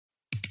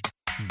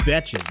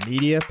Betches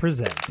Media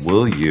presents.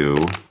 Will you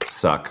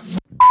suck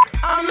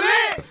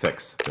to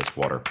fix this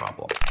water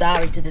problem?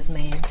 Sorry to this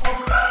man.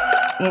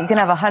 You can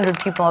have 100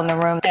 people in the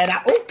room.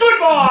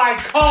 Goodbye,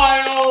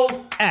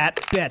 Kyle! At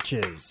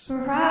Betches.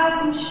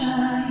 Rise and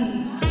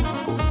shine.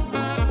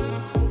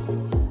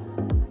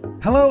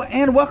 Hello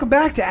and welcome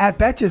back to At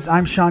Betches.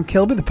 I'm Sean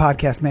Kilby, the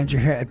podcast manager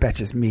here at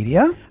Betches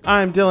Media.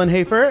 I'm Dylan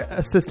Hafer,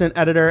 assistant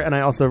editor, and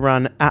I also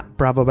run at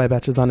Bravo by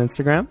Betches on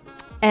Instagram.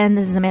 And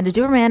this is Amanda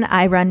Duberman.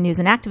 I run news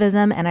and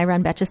activism, and I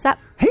run Betches Up.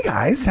 Hey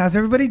guys, how's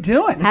everybody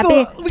doing?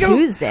 Happy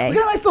Tuesday. We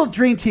got a nice little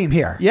dream team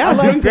here. Yeah, I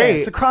like doing great.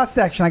 this. A cross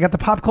section. I got the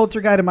pop culture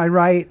guy to my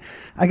right.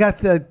 I got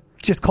the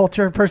just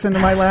culture person to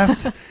my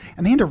left.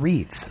 Amanda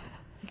reads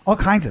all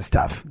kinds of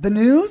stuff. The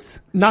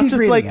news, Not she's just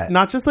reading like it.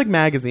 not just like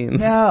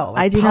magazines. No,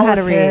 like I do know how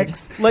to read.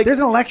 politics. Like- there's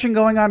an election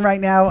going on right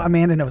now.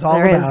 Amanda knows all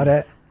There is. about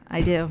it.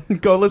 I do.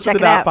 Go listen Check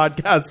to it that out.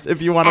 podcast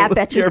if you want At to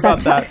Betches hear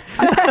about Up.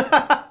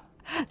 that.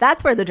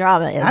 That's where the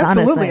drama is,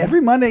 Absolutely. honestly.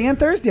 Every Monday and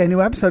Thursday, a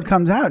new episode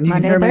comes out, and you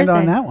Monday can hear and Amanda on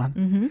Thursday. that one.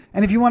 Mm-hmm.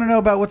 And if you want to know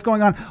about what's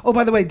going on, oh,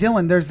 by the way,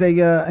 Dylan, there's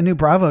a new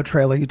Bravo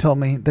trailer you told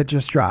me that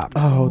just dropped.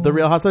 Oh, The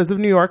Real Housewives of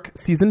New York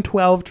season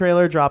 12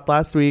 trailer dropped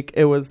last week.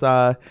 It was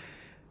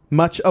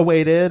much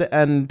awaited,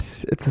 and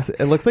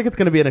it looks like it's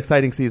going to be an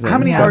exciting season. How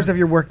many So- hours of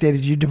your workday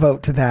did you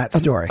devote to that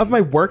story? of my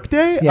work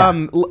day?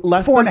 Yeah.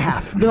 Less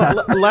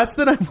 4.5. less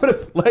than I would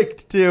have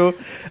liked to.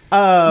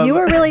 You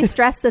were really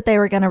stressed that they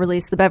were going to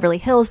release the Beverly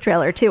Hills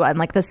trailer, too, on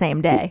like the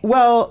same day.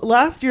 Well,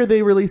 last year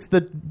they released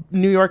the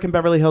New York and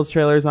Beverly Hills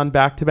trailers on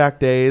back-to-back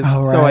days,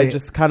 Oh, so I right.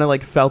 just kind of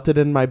like felt it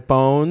in my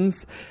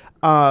bones.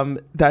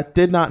 That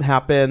did not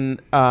happen.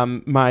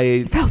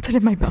 Felt it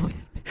in my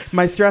bones.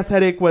 My stress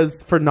headache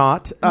was for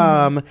naught.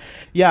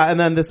 Yeah, and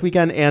then this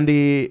weekend,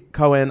 Andy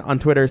Cohen on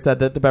Twitter said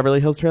that the Beverly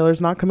Hills trailer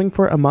is not coming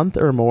for a month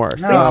or more.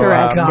 So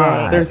Interesting.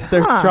 God.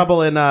 there's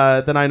trouble in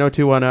the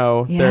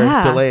 90210. They're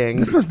Yeah. delaying.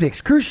 This must be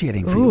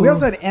excruciating for you. We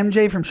also had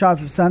MJ from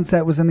Shaws of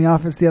Sunset was in the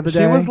office the other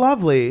day. She was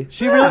lovely.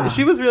 She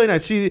was really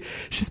nice. She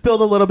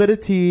spilled a little bit of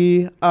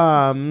tea.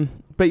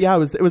 But yeah,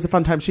 it was a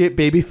fun time. She ate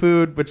baby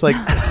food, which like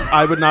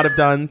I would not have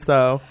done.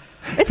 So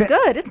It's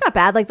good. It's not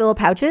bad, like the little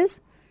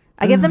pouches.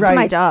 I give them to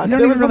my dog. You don't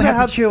There even was really one have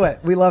that to chew it.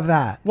 We love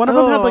that. one of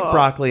them had like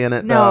broccoli in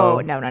it.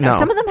 No. though.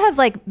 Some of them have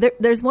like,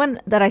 there's one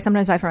that I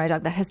sometimes buy for my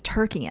dog that has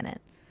turkey in it.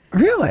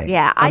 Really?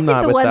 Yeah, I I'm think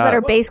not the with ones that that.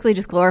 are basically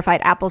just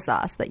glorified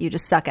applesauce that you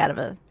just suck out of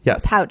a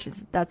Yes. pouch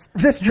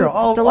that's True.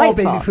 All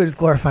delightful. baby food is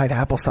glorified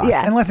applesauce.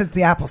 Yeah. Unless it's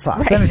the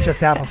applesauce. Then it's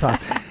just applesauce.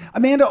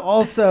 Amanda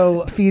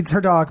also feeds her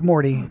dog,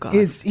 Morty.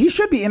 He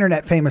should be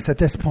internet famous at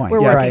this point.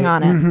 We're working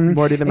on it.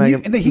 Morty the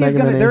And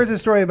there is a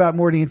story about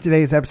Morty in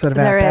today's episode of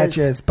There At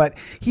is. Betches, but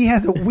he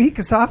has a weak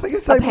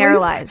esophagus. I believe.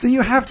 paralyzed. So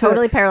you have to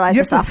Totally paralyzed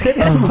You have to sit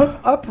esophagus.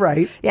 him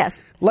upright.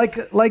 Yes.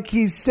 Like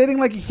he's sitting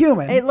like a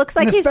human. It looks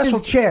like in a he's special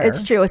just, chair.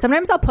 It's true.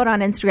 Sometimes I'll put on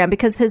Instagram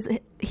because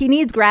he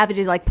needs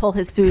gravity to like pull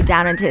his food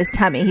down into his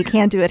tummy. He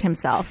can't do it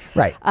himself.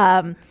 Right.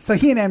 So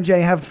he and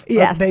MJ have.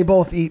 Yes. They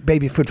both eat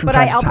baby food from But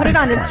time to I'll time. put it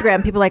on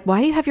Instagram. People are like,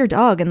 why do you have your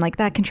dog? And like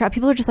that contract.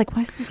 People are just like,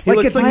 why is this? He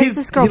looks why like is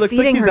this girl he looks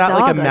feeding like he's her at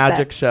dog like a that?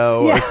 magic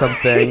show Yeah. or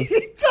something.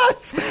 He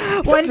does.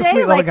 He's One such a day,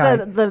 sweet like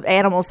little guy. the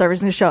animal service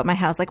is going to show up at my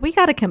house. Like, we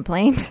got a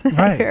complaint.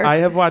 Right. here. I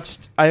have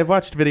watched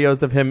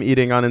videos of him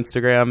eating on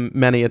Instagram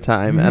many a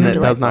time, and it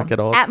does not get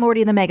old. At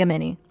Morty the Mega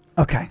Mini.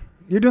 Okay.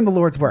 You're doing the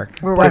Lord's work.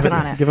 We're Bless working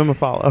you. on it. Give him a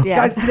follow. Yeah.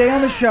 Guys, today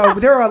on the show,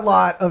 there are a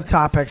lot of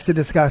topics to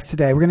discuss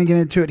today. We're going to get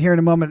into it here in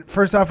a moment.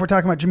 First off, we're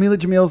talking about Jamila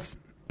Jamil's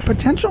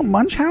potential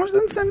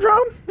Munchausen syndrome.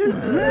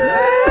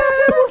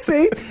 We'll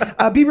see.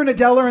 Bieber and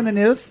Adele are in the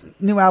news.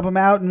 New album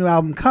out, new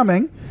album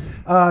coming.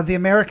 The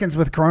Americans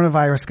with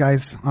coronavirus,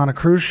 guys, on a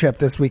cruise ship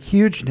this week.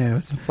 Huge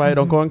news. That's why I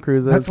don't go on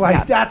cruises. That's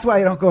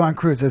why I don't go on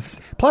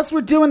cruises. Plus,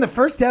 we're doing the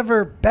first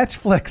ever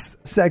Betchflix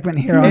segment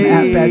here on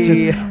At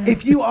Betches.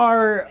 If you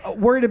are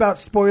worried about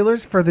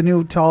spoilers for the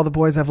new To All the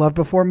Boys I've Loved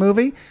Before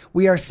movie,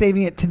 we are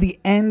saving it to the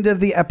end of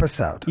the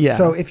episode. Yeah.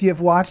 So if you have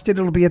watched it,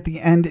 it'll be at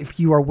the end. If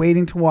you are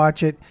waiting to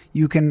watch it,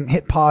 you can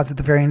hit pause at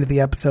the very end of the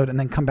episode and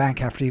then come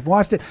back after you've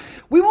watched it.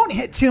 We won't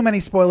hit too many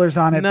spoilers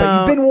on it, but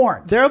you've been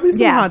warned. There'll be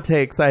some Yeah. hot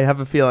takes, I have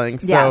a feeling.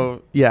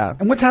 So, yeah.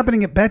 And what's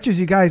happening at Betches,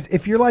 you guys,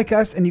 if you're like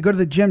us and you go to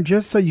the gym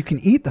just so you can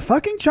eat the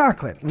fucking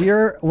chocolate, we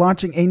are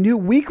launching a new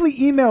weekly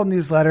email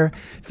newsletter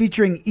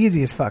featuring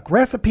easy as fuck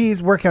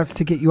recipes, workouts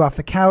to get you off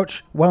the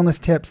couch, wellness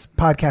tips,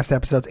 podcast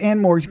episodes,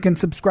 and more. You can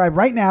subscribe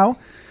right now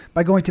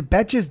by going to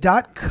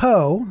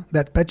betches.co.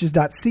 That's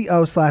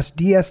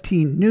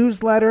betches.co/DST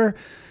newsletter.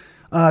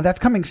 That's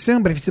coming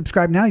soon, but if you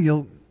subscribe now,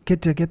 you'll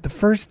get the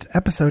first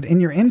episode in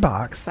your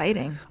inbox.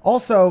 Exciting.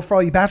 Also, for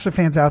all you Bachelor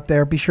fans out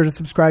there, be sure to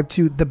subscribe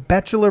to The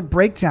Bachelor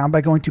Breakdown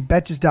by going to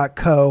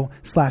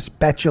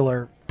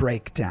betches.co/Bachelor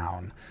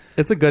Breakdown.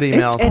 It's a good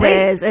email. It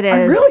is. I'm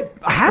really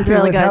happy It's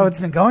really with good. how it's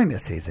been going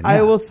this season. I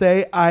Yeah. will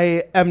say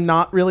I am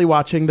not really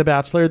watching The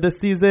Bachelor this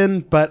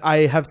season, but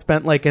I have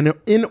spent like an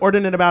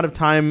inordinate amount of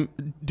time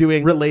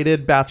doing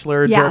related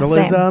Bachelor Yeah,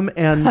 journalism,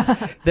 and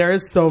there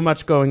is so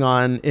much going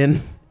on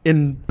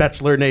in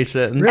Bachelor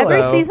Nation.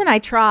 Every So- season I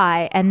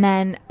try, and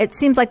then it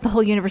seems like the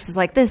whole universe is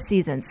like, this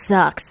season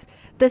sucks.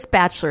 this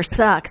Bachelor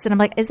sucks. And I'm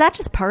like, is that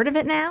just part of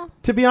it now?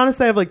 To be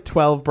honest, I have like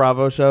 12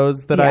 Bravo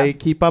shows that I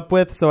keep up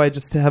with, so I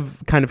just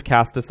have kind of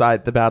cast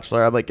aside The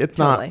Bachelor. I'm like, it's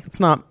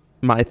not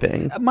my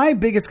thing. My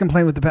biggest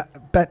complaint with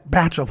the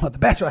Bachelor, well, The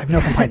Bachelor, I have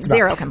no complaints about.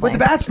 Zero complaints. With The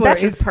Bachelor,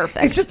 Bachelor's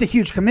perfect. It's just a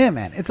huge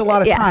commitment. It's a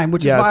lot of Yes. time,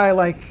 which is why I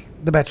like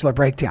The Bachelor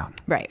Breakdown.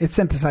 Right. It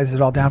synthesizes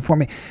it all down for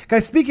me.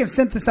 Guys, speaking of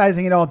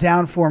synthesizing it all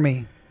down for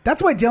me,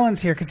 that's why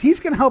Dylan's here, because he's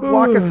going to help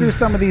walk us through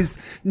some of these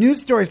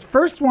news stories.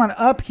 First one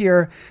up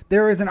here,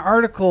 there is an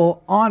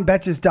article on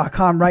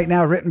Betches.com right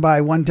now written by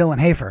one Dylan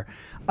Hafer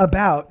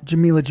about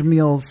Jamila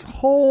Jamil's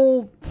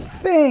whole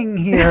thing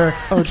here.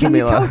 Can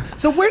you tell us?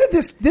 So where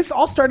did this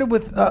all started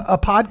with a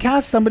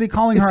podcast, somebody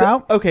calling her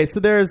out? Okay, so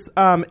there's,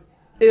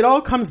 it all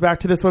comes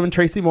back to this woman,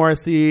 Tracy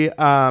Morrissey.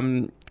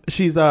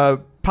 She's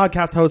a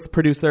podcast host,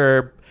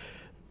 producer,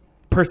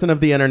 person of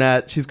the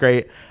internet. She's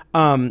great.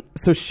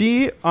 So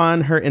she,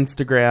 on her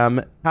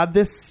Instagram, had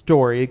this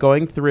story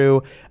going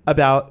through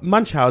about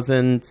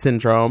Munchausen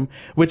syndrome,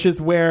 which is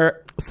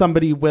where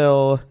somebody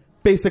will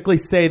basically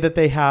say that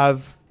they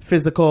have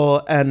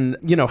physical and,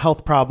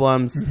 health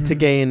problems to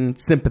gain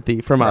sympathy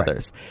from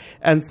others.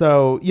 And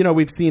so,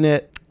 we've seen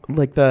it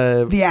like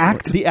the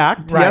act,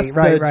 right, yes,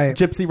 right.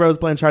 Gypsy Rose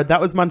Blanchard. That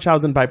was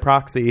Munchausen by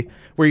proxy,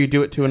 where you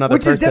do it to another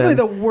person. Which is definitely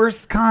the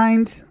worst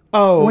kind.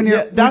 Oh,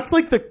 that's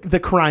like the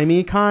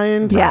crimey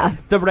kind. Yeah.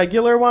 The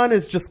regular one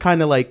is just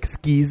kind of like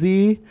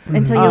skeezy.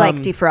 Until you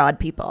defraud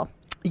people.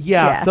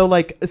 Yeah.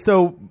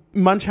 So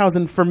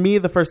Munchausen, for me,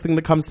 the first thing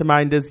that comes to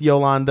mind is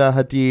Yolanda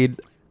Hadid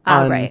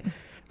on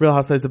Real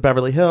Housewives of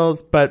Beverly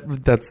Hills.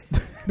 But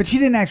But she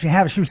didn't actually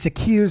have it. She was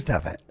accused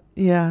of it.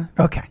 Yeah.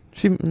 Okay.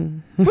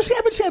 But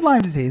she had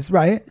Lyme disease,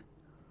 right?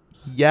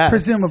 Yes.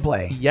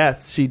 Presumably.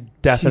 Yes, she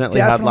definitely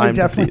had Lyme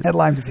disease. Had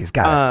Lyme disease.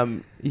 Got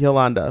it.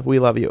 Yolanda, we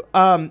love you.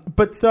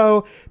 But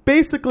so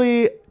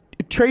basically,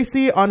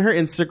 Tracy on her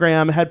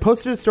Instagram had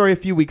posted a story a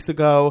few weeks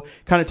ago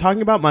kind of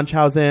talking about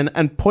Munchausen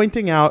and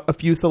pointing out a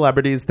few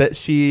celebrities that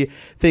she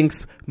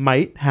thinks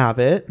might have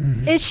it.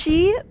 Is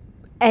she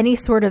any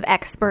sort of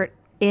expert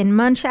in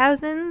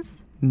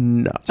Munchausen's?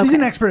 No. She's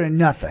an expert in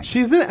nothing.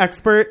 She's an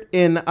expert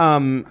in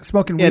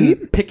smoking in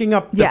weed, picking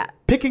up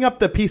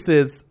the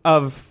pieces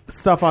of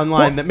stuff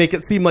online that make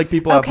it seem like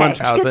people have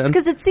Munchausen.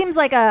 Because it seems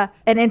like an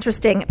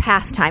interesting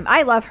pastime.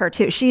 I love her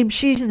too.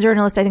 She's a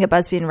journalist, I think, at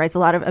BuzzFeed, and writes a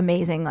lot of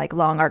amazing,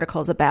 long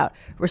articles about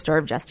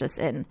restorative justice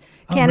and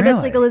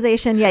cannabis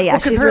legalization. Yeah.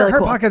 She's really her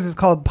cool. podcast is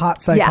called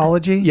Pot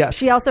Psychology. Yeah. Yes.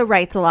 She also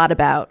writes a lot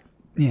about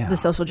yeah. the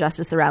social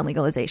justice around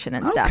legalization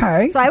and stuff.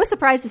 Okay. So I was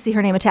surprised to see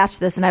her name attached to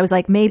this, and I was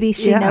like, maybe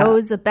she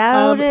knows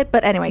about it.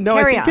 But anyway, no,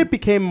 carry I think on. it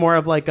became more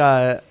of like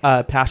a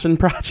passion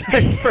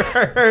project for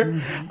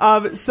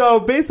her.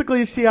 So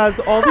basically, she has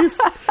all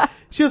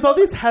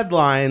these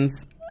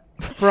headlines.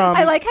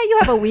 I like how you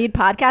have a weed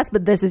podcast,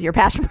 but this is your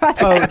passion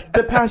project.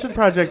 The passion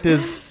project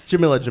is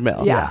Jamila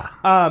Jamil.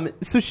 Yeah.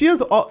 So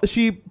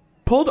she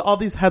pulled all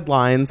these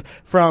headlines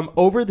from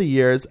over the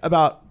years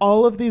about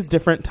all of these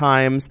different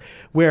times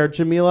where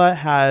Jamila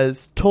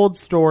has told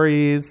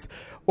stories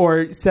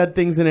or said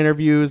things in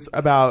interviews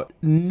about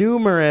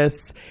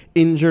numerous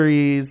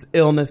injuries,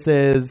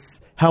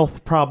 illnesses,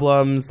 health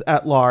problems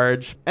at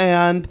large.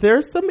 And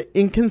there's some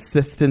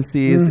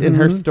inconsistencies in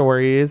her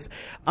stories.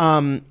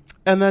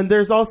 And then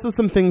there's also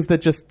some things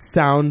that just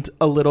sound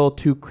a little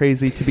too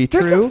crazy to be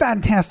true. There's some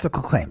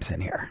fantastical claims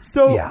in here.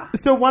 So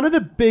one of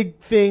the big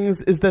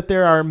things is that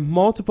there are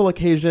multiple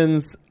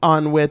occasions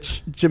on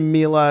which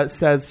Jamila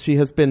says she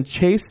has been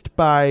chased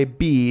by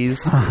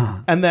bees,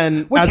 and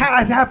then which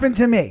has happened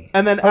to me.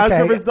 And then as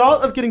a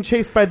result of getting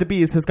chased by the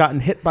bees, has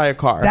gotten hit by a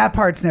car. That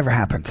part's never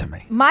happened to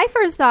me. My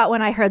first thought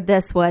when I heard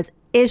this was,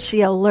 is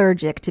she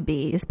allergic to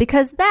bees?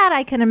 Because that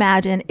I can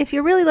imagine, if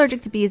you're really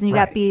allergic to bees and you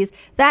got bees,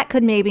 that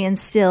could maybe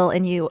instill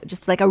in you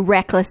just like a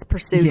reckless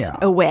pursuit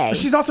away.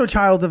 She's also a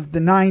child of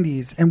the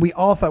 90s, and we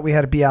all thought we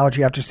had a bee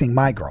allergy after seeing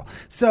My Girl.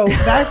 So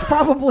that's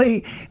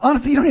probably,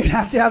 honestly, you don't even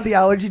have to have the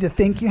allergy to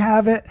think you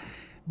have it.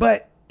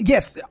 But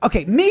yes,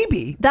 okay,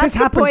 maybe that's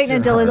the point in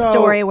Dylan's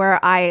story where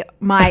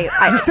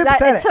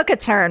it took a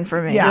turn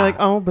for me. Yeah. You're like,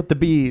 oh, but the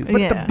bees.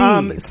 But the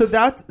bees.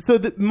 So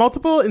the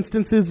multiple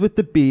instances with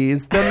the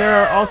bees. Then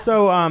there are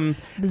also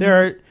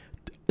there are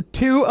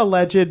 2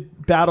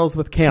 alleged battles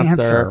with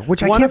cancer,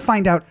 which I can't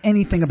find out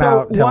anything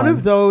about. One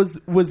of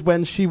those was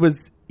when she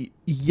was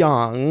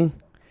young.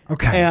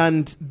 Okay,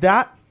 and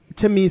that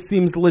to me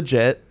seems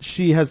legit.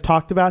 She has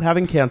talked about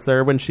having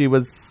cancer when she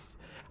was.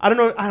 I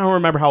don't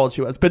remember how old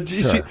she was, but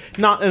she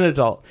not an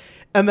adult.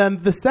 And then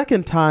the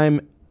second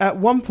time, at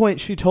one point,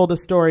 she told a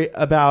story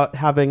about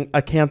having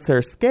a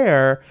cancer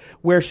scare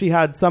where she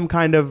had some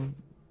kind of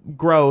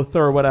growth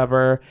or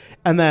whatever,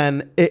 and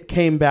then it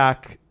came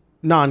back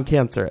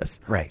non-cancerous.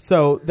 Right.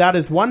 So that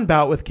is one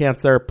bout with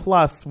cancer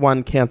plus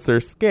one cancer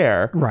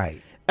scare. Right.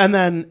 And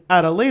then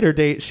at a later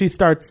date, she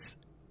starts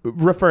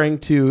referring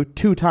to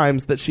 2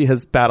 times that she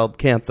has battled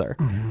cancer.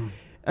 Mm-hmm.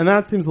 And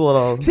that seems a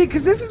little... See,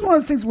 because this is one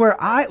of those things where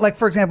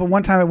for example,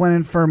 one time I went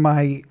in for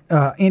my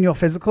annual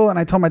physical and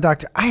I told my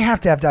doctor, I have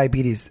to have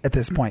diabetes at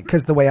this point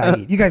because the way I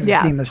eat. You guys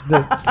have seen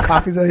the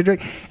coffees that I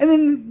drink. And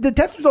then the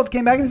test results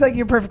came back and he's like,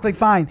 you're perfectly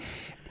fine.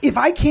 If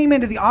I came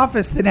into the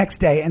office the next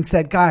day and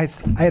said,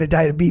 guys, I had a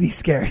diabetes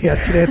scare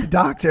yesterday at the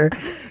doctor,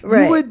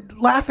 you would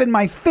laugh in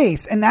my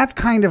face. And that's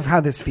kind of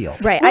how this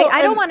feels. Right. Well,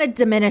 I don't want to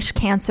diminish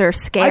cancer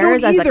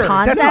scares as either. a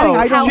concept. That's the thing,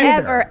 I don't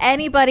However, either.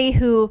 anybody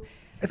who...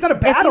 It's not a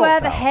battle. If you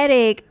have though. a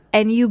headache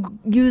and you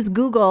use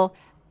Google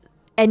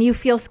and you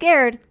feel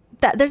scared,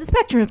 there's a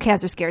spectrum of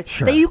cancer scares.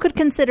 Sure. That you could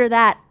consider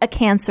that a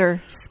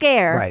cancer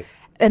scare. Right.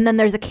 And then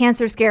there's a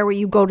cancer scare where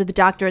you go to the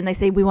doctor and they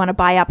say, we want to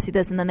biopsy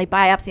this. And then they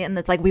biopsy it and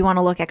it's like, we want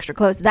to look extra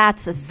close.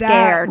 That's a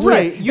scare.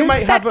 Right. You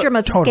might have a spectrum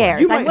of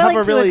scares. I'm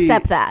willing to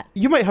accept that.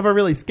 You might have a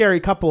really scary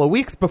couple of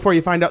weeks before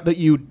you find out that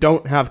you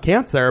don't have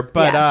cancer,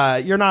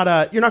 but you're not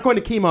going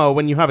to chemo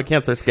when you have a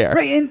cancer scare.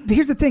 Right. And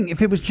here's the thing.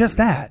 If it was just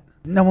that,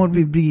 no one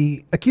would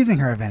be accusing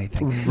her of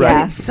anything. Right.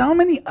 But it's so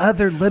many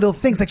other little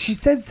things. Like she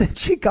says that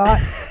she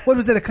got, what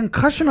was it, a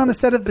concussion on the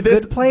set of The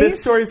Good Place?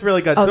 This story's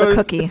really good. Oh, so The it was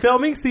Cookie.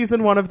 filming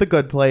season 1 of The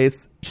Good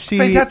Place.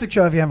 Fantastic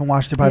show if you haven't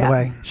watched it, by the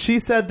way. She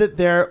said that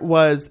there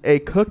was a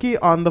cookie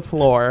on the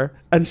floor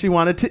and she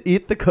wanted to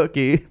eat the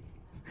cookie.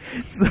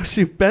 So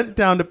she bent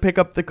down to pick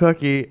up the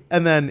cookie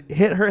and then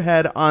hit her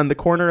head on the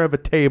corner of a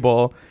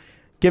table,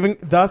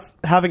 thus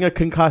having a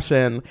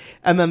concussion.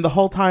 And then the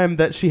whole time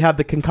that she had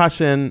the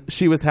concussion,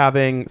 she was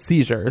having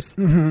seizures.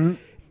 Mm-hmm.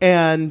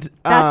 And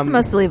that's the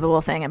most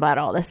believable thing about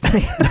all this to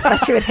me.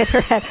 That she would hit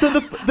her head. So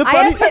the funny,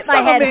 I have hit my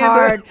head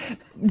hard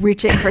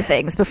reaching for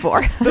things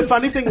before. The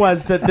funny thing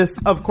was that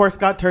this, of course,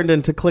 got turned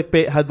into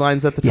clickbait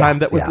headlines at the time.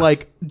 That was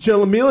like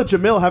Jamila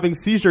Jamil having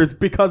seizures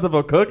because of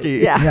a cookie.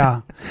 Yeah.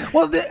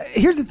 Well,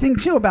 here's the thing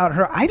too about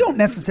her. I don't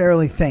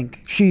necessarily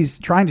think she's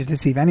trying to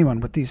deceive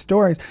anyone with these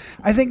stories.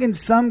 I think in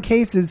some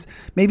cases,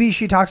 maybe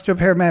she talks to a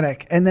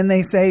paramedic and then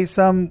they say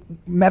some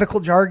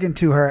medical jargon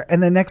to her,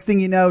 and the next thing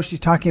you know,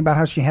 she's talking about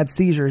how she had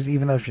seizures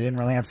even though she didn't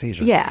really have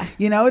seizures. Yeah.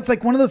 You know, it's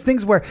like one of those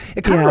things where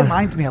it kind of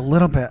reminds me a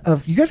little bit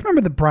of, you guys remember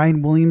the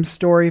Brian Williams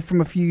story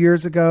from a few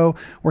years ago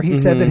where he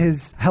said that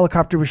his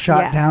helicopter was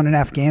shot down in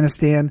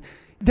Afghanistan?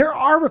 There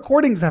are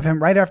recordings of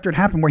him right after it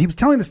happened where he was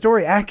telling the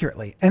story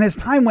accurately, and as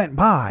time went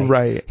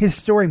by, his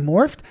story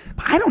morphed.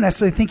 But I don't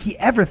necessarily think he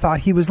ever thought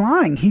he was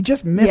lying. He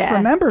just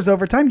misremembers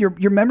over time.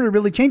 Your memory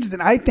really changes,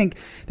 and I think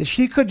that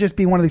she could just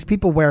be one of these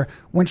people where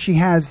when she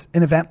has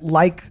an event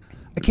like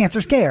a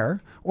cancer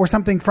scare or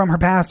something from her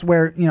past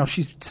where, you know,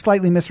 she's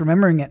slightly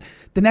misremembering it,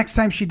 the next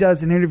time she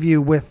does an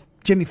interview with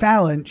Jimmy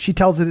Fallon, she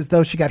tells it as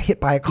though she got hit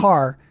by a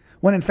car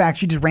when in fact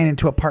she just ran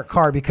into a parked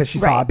car because she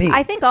saw a bee.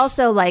 I think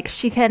also like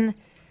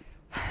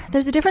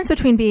there's a difference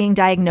between being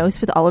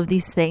diagnosed with all of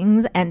these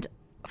things and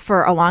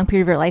for a long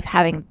period of your life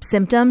having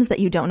symptoms that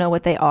you don't know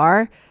what they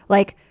are.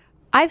 Like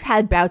I've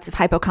had bouts of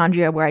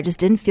hypochondria where I just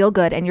didn't feel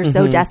good and you're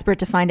so desperate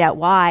to find out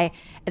why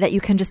that you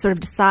can just sort of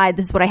decide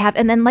this is what I have.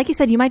 And then like you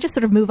said, you might just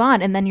sort of move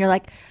on and then you're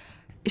like,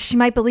 she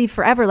might believe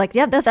forever. Like,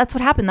 that's what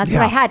happened. That's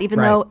what I had, even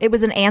though it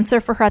was an answer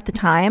for her at the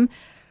time.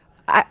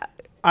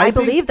 I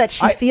believe that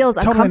she feels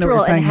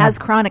uncomfortable and has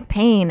chronic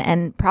pain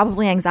and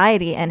probably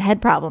anxiety and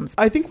head problems.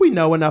 I think we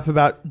know enough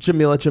about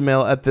Jamila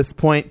Jamil at this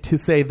point to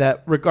say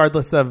that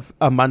regardless of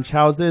a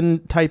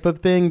Munchausen type of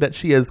thing, that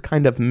she is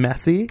kind of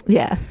messy.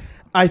 Yeah.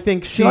 I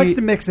think she likes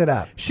to mix it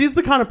up. She's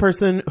the kind of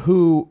person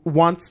who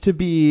wants to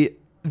be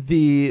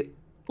the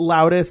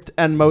loudest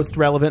and most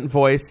relevant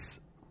voice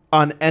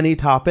on any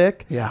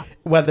topic. Yeah.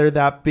 Whether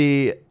that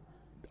be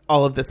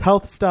all of this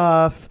health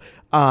stuff.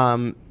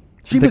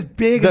 She was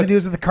big in the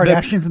news with the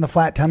Kardashians and the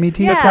flat tummy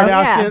tea stuff.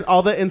 Kardashians,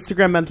 all the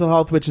Instagram mental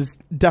health, which is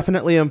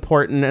definitely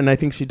important. And I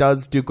think she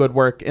does do good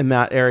work in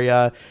that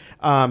area.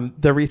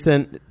 The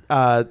recent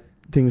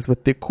things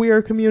with the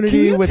queer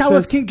community. Can you tell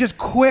us, just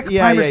quick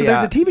primer? So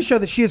there's a TV show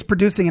that she is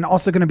producing and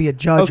also going to be a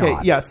judge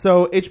on. Yeah.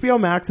 So HBO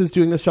Max is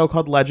doing this show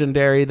called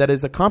Legendary that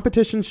is a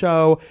competition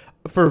show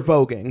for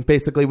voguing,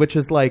 basically, which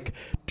is like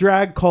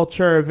drag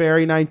culture,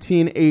 very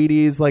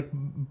 1980s, like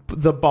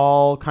the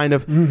ball kind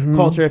of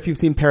culture. If you've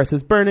seen Paris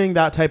is Burning,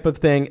 that type of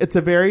thing. It's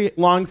a very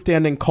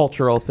long-standing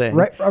cultural thing.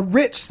 Right. A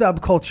rich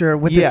subculture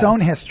with its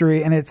own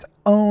history and its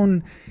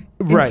own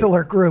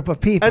insular group of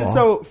people. And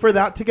so for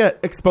that to get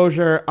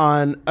exposure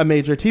on a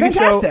major TV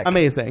show,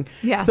 amazing.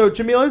 Yeah. So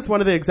Jamila is one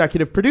of the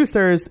executive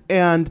producers,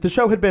 and the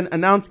show had been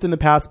announced in the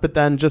past, but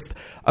then just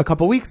a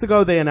couple weeks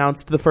ago, they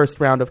announced the first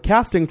round of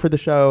casting for the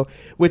show,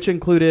 which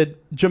included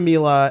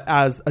Jamila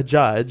as a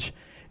judge.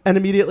 And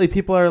immediately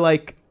people are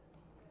like,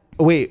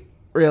 wait,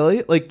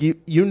 really? Like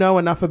you know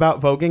enough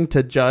about voguing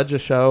to judge a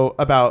show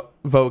about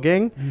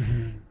voguing?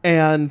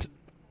 And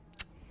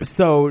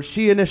so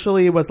she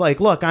initially was like,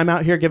 look, I'm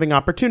out here giving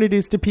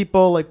opportunities to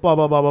people, like blah,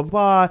 blah, blah, blah,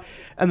 blah.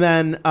 And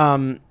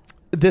then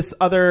this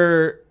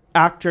other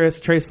actress,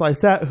 Trace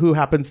Lysette, who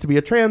happens to be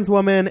a trans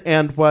woman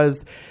and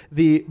was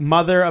the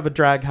mother of a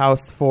drag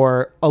house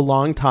for a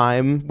long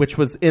time, which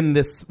was in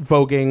this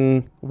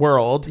voguing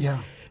world.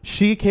 Yeah.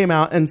 She came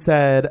out and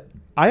said,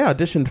 I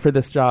auditioned for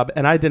this job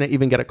and I didn't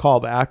even get a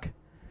call back.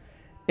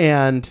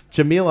 and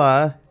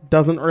Jamila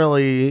doesn't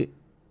really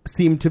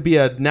seem to be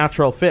a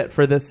natural fit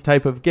for this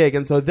type of gig.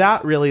 And so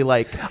that really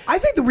like... I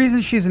think the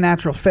reason she's a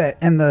natural fit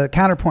and the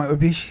counterpoint would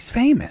be she's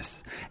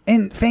famous.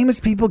 And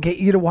famous people get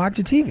you to watch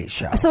a TV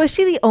show. So is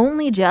she the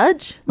only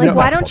judge? Like, No,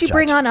 why multiple don't you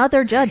bring on judges.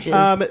 other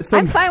judges? So-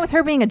 I'm fine with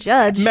her being a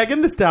judge.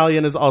 Megan Thee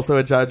Stallion is also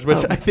a judge,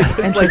 which I think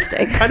is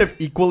interesting. like kind of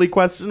equally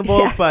questionable,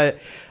 Yeah. but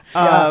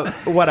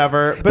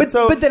whatever. But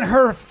then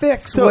her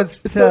fix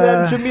was to... So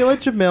then Jamila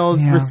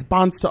Jamil's Yeah.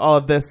 response to all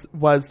of this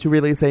was to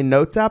release a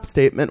notes app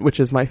statement, which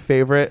is my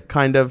favorite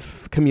kind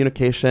of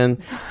communication,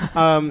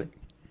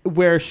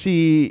 where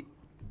she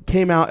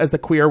came out as a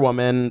queer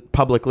woman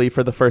publicly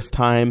for the first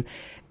time.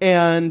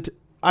 And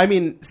I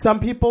mean, some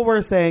people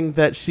were saying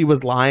that she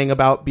was lying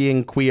about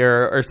being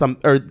queer or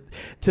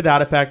to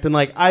that effect. And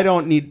like, I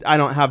don't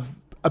have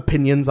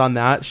opinions on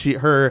that.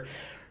 Her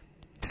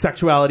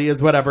sexuality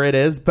is whatever it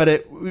is, but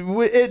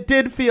it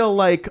did feel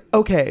like,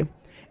 okay,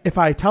 if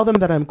I tell them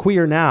that I'm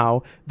queer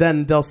now,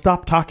 then they'll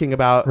stop talking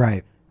about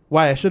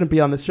why I shouldn't be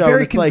on the show.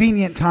 Very It's like-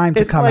 convenient time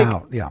to it's come like,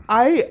 out. Yeah.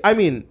 I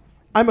mean,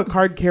 I'm a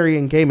card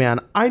carrying gay man.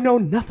 I know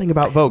nothing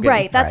about voguing.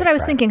 Right. That's what I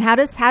was thinking. How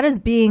does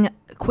being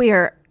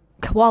queer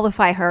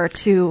qualify her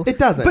to... It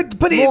doesn't.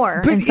 But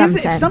more in some if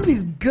sense.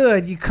 somebody's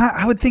good,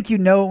 I would think you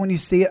know it when you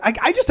see it.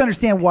 I just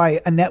understand why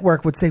a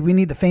network would say we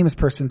need the famous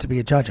person to be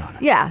a judge on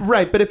it. Yeah.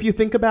 Right, but if you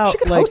think about She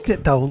could like, host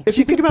it, though. If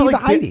She you think could about be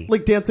like the Heidi.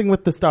 like Dancing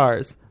with the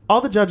Stars, all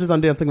the judges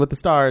on Dancing with the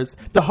Stars,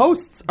 the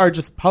hosts are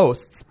just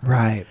hosts,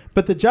 Right.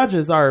 but the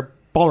judges are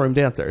ballroom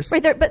dancers.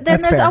 Right there, but then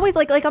That's there's fair. always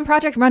like on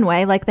Project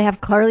Runway, like they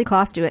have Carly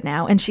Kloss do it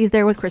now, and she's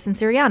there with Kristen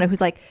Siriano,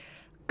 who's like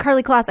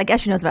Carly Kloss. I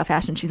guess she knows about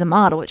fashion. She's a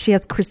model, but she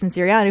has Kristen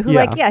Siriano, who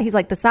he's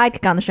like the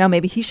sidekick on the show.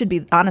 Maybe he should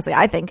be. Honestly,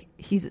 I think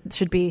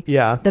should be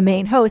the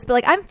main host. But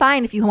like, I'm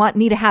fine if you want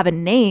me to have a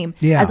name,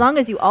 as long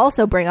as you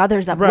also bring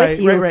others up with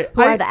you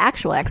who are the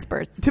actual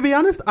experts. To be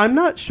honest, I'm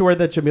not sure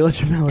that Jamila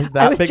Jamil is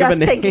that I was big just of a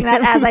name. thinking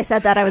that as I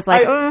said that, I was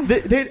like,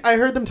 I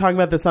heard them talking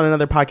about this on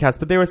another podcast,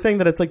 but they were saying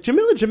that it's like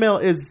Jamila Jamil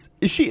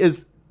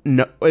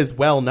is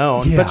well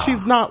known, but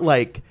she's not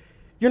like,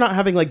 you're not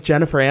having like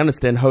Jennifer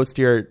Aniston host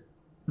your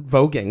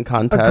voguing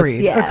contest.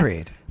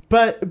 Agreed.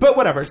 But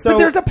whatever. So but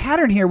there's a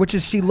pattern here, which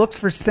is she looks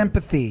for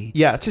sympathy,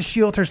 to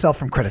shield herself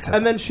from criticism.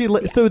 And then she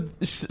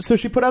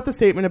put out the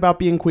statement about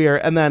being queer,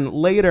 and then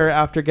later,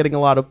 after getting a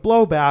lot of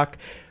blowback,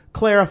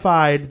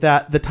 clarified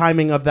that the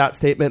timing of that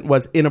statement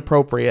was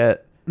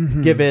inappropriate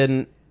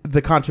given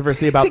the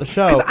controversy about the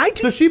show.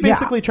 So she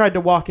basically tried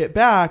to walk it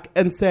back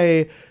and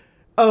say,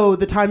 oh,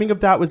 the timing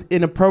of that was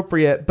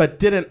inappropriate, but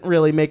didn't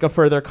really make a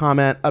further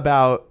comment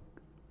about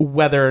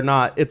whether or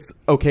not it's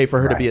okay for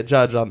her to be a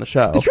judge on the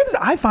show. The truth is,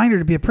 I find her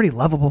to be a pretty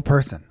lovable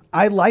person.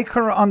 I like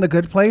her on The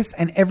Good Place,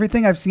 and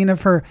everything I've seen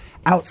of her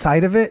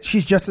outside of it,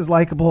 she's just as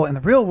likable in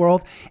the real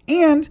world.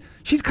 And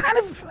she's kind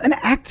of an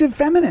active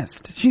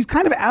feminist. She's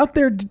kind of out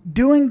there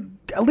doing,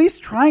 at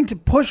least trying to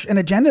push an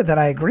agenda that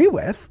I agree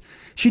with.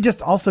 She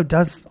just also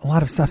does a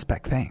lot of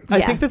suspect things.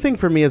 I think the thing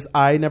for me is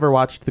I never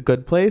watched The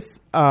Good Place,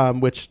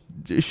 which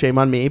shame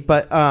on me,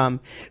 but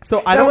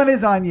so I that don't, one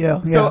is on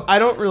you. So I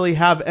don't really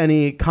have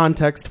any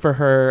context for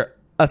her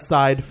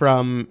aside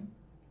from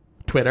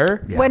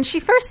Twitter. When she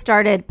first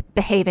started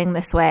behaving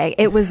this way,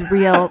 it was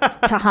real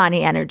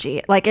Tahani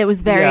energy. Like it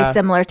was very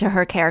similar to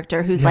her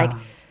character, who's like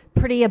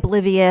pretty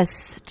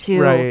oblivious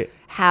to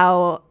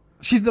how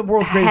she's the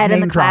world's greatest head in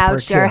name the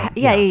clouds. dropper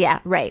too. Yeah.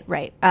 Right.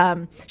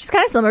 She's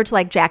kind of similar to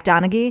like Jack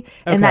Donaghy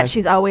in that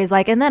she's always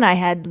like, and then I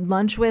had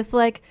lunch with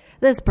like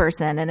this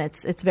person, and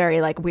it's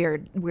very like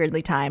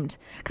weirdly timed,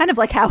 kind of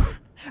like how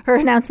her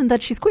announcement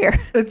that she's queer.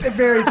 It's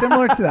very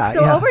similar to that.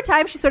 So over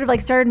time, she sort of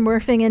like started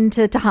morphing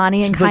into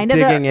Tahani in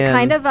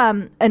kind of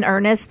an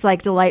earnest,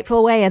 like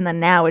delightful way, and then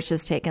now it's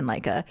just taken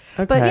like a.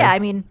 Okay. But yeah, I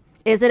mean,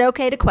 is it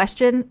okay to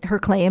question her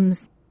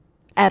claims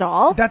at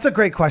all? That's a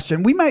great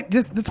question. We might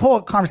just, this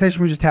whole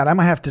conversation we just had, I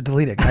might have to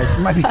delete it, guys.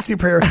 It might be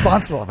super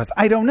irresponsible of us.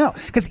 I don't know.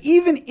 Because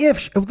even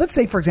if, let's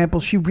say, for example,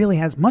 she really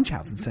has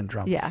Munchausen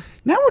syndrome. Yeah.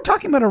 Now we're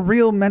talking about a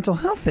real mental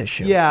health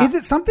issue. Yeah. Is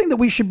it something that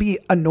we should be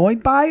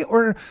annoyed by,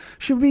 or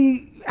should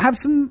we have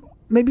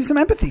maybe some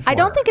empathy for I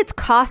don't her? think it's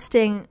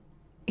costing.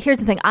 Here's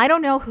the thing. I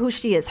don't know who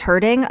she is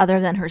hurting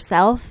other than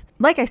herself.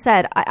 Like I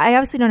said, I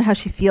obviously don't know how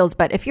she feels,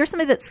 but if you're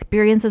somebody that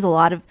experiences a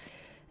lot of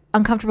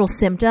uncomfortable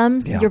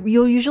symptoms, you're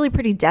usually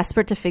pretty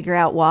desperate to figure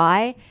out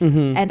why.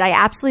 And I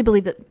absolutely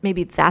believe that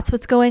maybe that's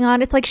what's going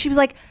on. It's like she was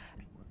like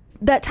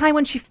that time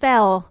when she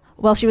fell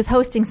while she was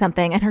hosting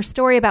something, and her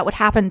story about what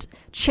happened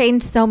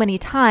changed so many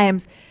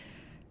times.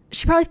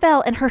 She probably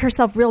fell and hurt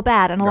herself real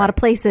bad in a lot of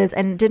places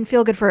and didn't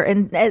feel good for her.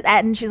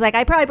 And she's like,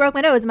 I probably broke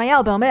my nose and my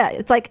elbow.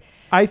 It's like,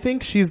 I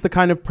think she's the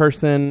kind of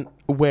person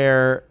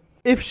where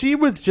if she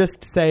was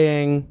just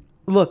saying,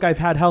 look, I've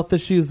had health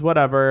issues,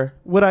 whatever,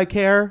 would I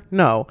care?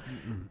 No.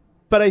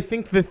 But I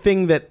think the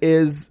thing that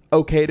is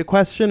okay to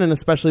question, and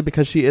especially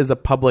because she is a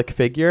public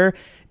figure,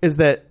 is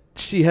that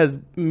she has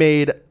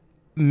made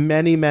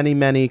many, many,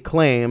 many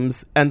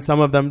claims, and some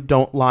of them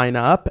don't line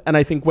up. And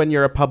I think when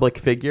you're a public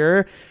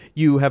figure,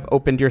 you have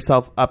opened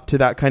yourself up to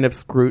that kind of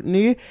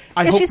scrutiny.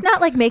 She's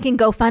not like making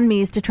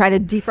GoFundMes to try to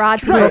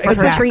defraud people Right, for her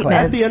exactly. treatments.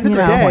 At the end of the you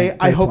know? day, I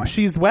Great hope point.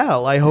 she's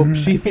well. I hope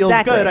she feels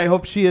Exactly. good. I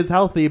hope she is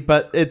healthy.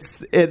 But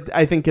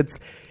I think it's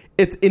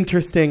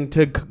interesting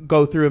to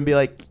go through and be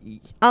like,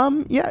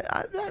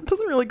 it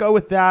doesn't really go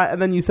with that.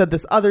 And then you said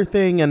this other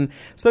thing, and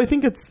so I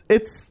think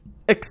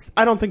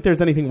I don't think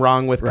there's anything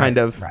wrong with kind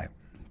of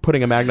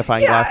putting a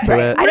magnifying glass to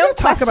it. I We're don't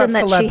gonna talk about question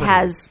that she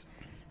celebrities.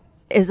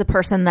 is a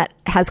person that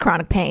has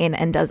chronic pain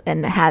and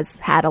has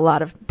had a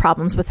lot of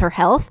problems with her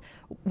health.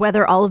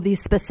 Whether all of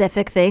these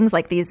specific things,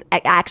 like these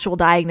actual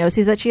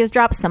diagnoses that she has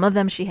dropped, some of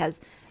them she has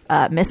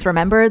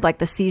misremembered, like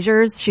the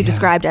seizures she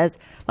described as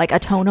like a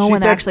tonal She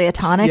when they're said- actually a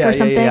tonic yeah, or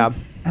something. yeah.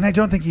 And I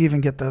don't think you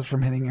even get those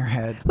from hitting your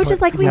head. Which but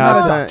is like, we Yeah,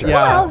 all, it's not-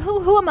 yeah.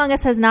 who among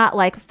us has not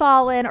like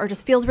fallen or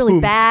just feels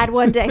really bad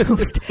one day,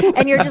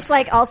 and you're just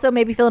like also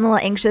maybe feeling a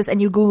little anxious, and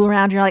you Google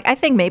around, and you're like, I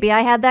think maybe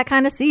I had that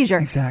kind of seizure.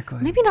 Exactly.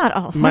 Maybe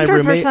not My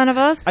 100% of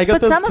us, I get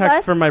but those some of texts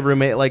us. from my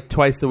roommate like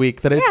twice a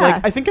week that it's Yeah.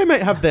 like, I think I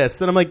might have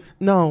this, and I'm like,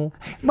 no.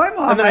 My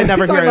mom, And then I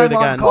never every time hear my it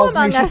mom again. calls Who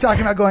me, among she's us?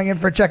 talking about going in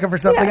for a checkup or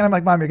something, Yeah. and I'm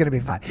like, Mom, you're going to be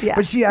fine. Yeah.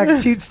 But she's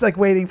just like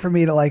waiting for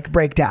me to like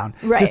break down.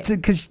 Right. Just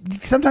because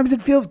sometimes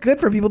it feels good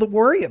for people to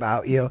worry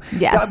about you.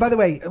 Yes. By the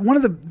way, one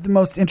of the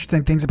most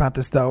interesting things about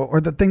this, though, or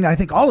the thing that I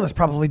think all of us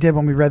probably did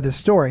when we read this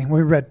story, when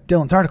we read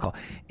Dylan's article,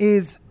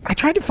 is I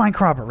tried to find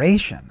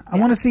corroboration. I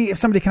want to see if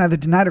somebody can either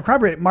deny it or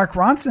corroborate it. Mark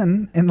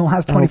Ronson, in the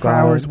last 24 God.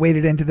 hours,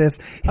 waded into this.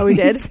 Oh, he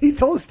did? He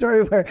told a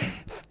story where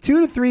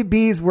 2 to 3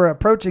 bees were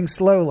approaching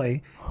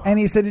slowly, and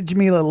he said to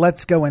Jamila,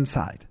 "Let's go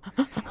inside."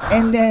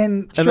 And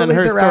then And then shortly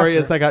her thereafter, story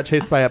is I got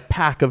chased by a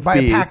pack of by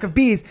bees. a pack of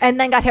bees, and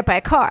then got hit by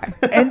a car.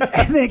 and then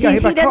got He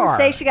hit by a doesn't car.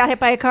 say she got hit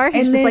by a car. He's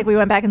And just then- like, we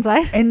went back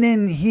inside. And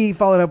then he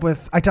followed up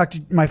with, I talked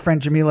to my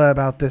friend Jamila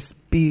about this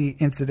bee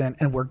incident,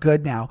 and we're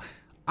good now.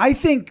 I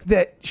think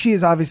that she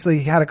has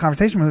obviously had a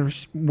conversation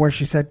with him where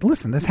she said,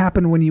 listen, this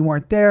happened when you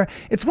weren't there.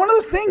 It's one of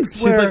those things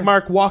She's where... like,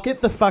 Mark, walk it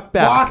the fuck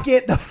back. Walk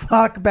it the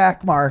fuck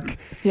back, Mark.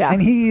 Yeah.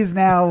 And he is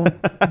now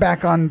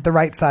back on the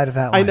right side of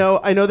that line.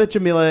 I know that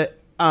Jamila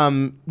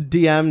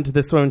DM'd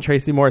this woman,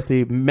 Tracy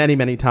Morrissey, many,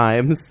 many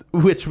times,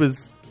 which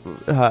was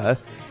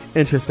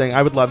interesting.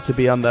 I would love to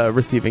be on the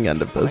receiving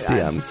end of those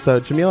DMs. So,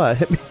 Jamila,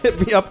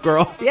 hit me up,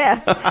 girl. Yeah.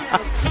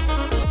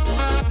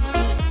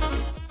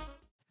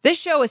 This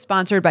show is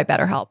sponsored by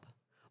BetterHelp.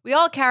 We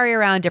all carry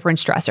around different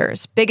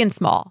stressors, big and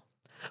small.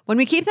 When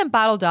we keep them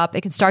bottled up,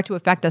 it can start to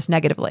affect us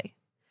negatively.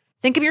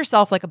 Think of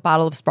yourself like a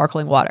bottle of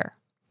sparkling water.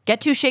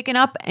 Get too shaken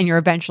up and you're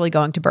eventually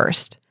going to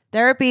burst.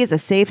 Therapy is a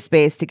safe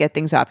space to get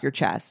things off your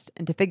chest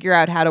and to figure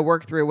out how to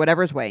work through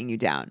whatever's weighing you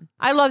down.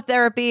 I love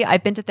therapy.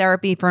 I've been to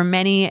therapy for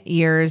many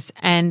years,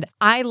 and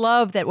I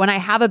love that when I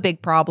have a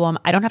big problem,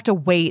 I don't have to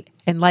wait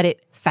and let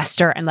it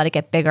fester and let it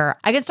get bigger.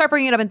 I can start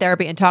bringing it up in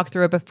therapy and talk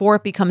through it before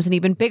it becomes an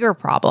even bigger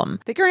problem.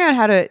 Figuring out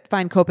how to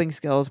find coping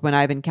skills when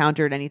I've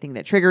encountered anything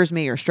that triggers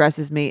me or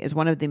stresses me is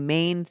one of the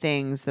main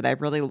things that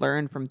I've really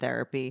learned from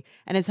therapy,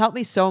 and has helped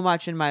me so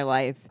much in my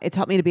life. It's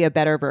helped me to be a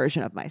better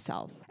version of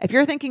myself. If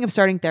you're thinking of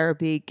starting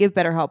therapy, give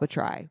BetterHelp a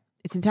try.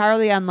 It's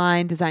entirely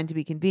online, designed to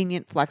be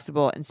convenient,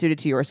 flexible, and suited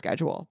to your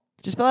schedule.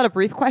 Just fill out a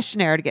brief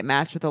questionnaire to get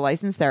matched with a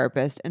licensed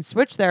therapist and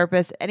switch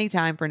therapists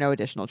anytime for no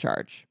additional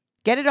charge.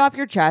 Get it off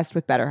your chest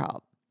with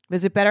BetterHelp.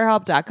 Visit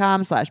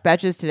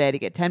BetterHelp.com/Betches today to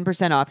get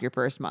 10% off your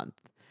first month.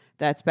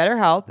 That's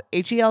BetterHelp,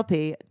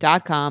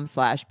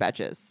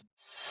 HELP.com/Betches.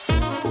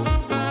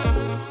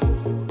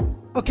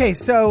 Okay,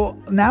 so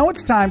now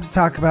it's time to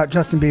talk about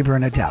Justin Bieber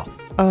and Adele.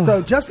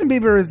 So Justin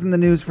Bieber is in the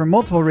news for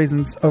multiple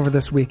reasons over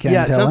this weekend,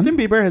 Yeah, Dylan. Justin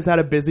Bieber has had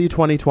a busy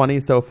 2020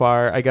 so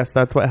far. I guess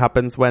that's what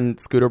happens when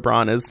Scooter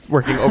Braun is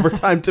working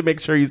overtime to make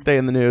sure you stay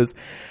in the news.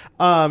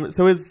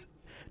 So his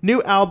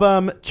new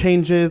album,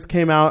 Changes,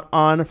 came out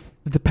on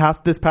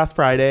this past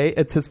Friday.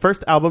 It's his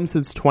first album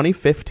since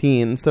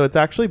 2015. So it's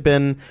actually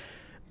been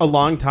a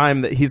long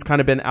time that he's kind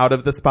of been out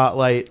of the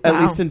spotlight,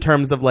 at least in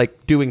terms of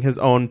like doing his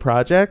own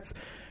projects.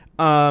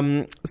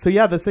 So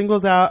yeah, the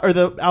single's out, or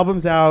the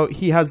album's out.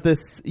 He has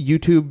this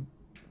YouTube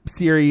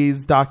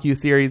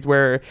docu-series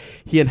where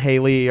he and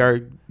Hailey are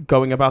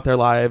going about their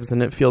lives,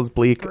 and it feels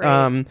bleak.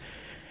 And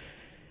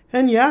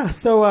yeah,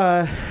 so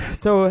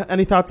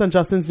any thoughts on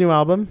Justin's new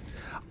album?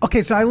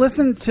 Okay, so I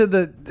listened to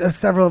the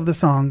several of the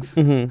songs.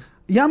 Mm-hmm.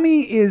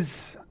 Yummy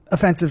is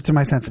offensive to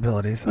my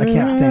sensibilities. I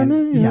can't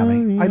stand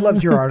Yummy. I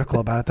loved your article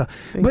about it, though.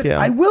 But you.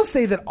 I will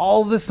say that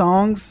all the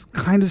songs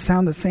kind of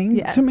sound the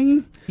same to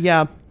me.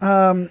 Yeah.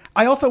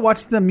 I also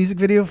watched the music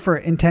video for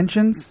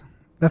Intentions.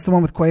 That's the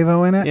one with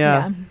Quavo in it.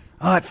 Yeah.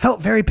 It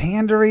felt very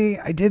pandery.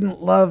 I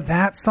didn't love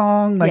that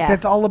song. Like,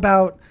 that's all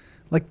about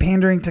like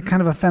pandering to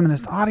kind of a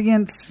feminist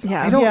audience.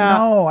 Yeah. I don't Yeah.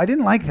 know. I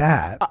didn't like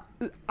that.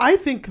 I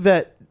think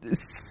that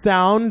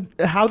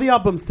how the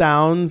album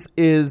sounds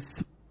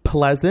is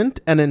pleasant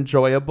and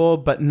enjoyable,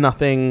 but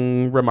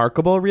nothing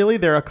remarkable, really.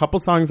 There are a couple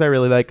songs I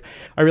really like.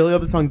 I really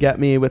love the song Get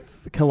Me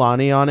with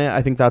Kehlani on it.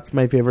 I think that's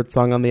my favorite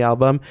song on the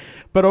album.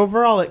 But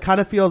overall, it kind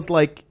of feels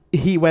like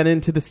he went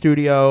into the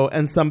studio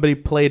and somebody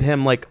played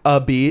him like a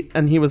beat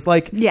and he was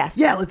like, Yes.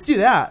 yeah, let's do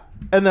that.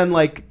 And then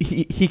like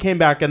he came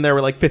back and there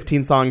were like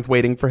 15 songs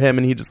waiting for him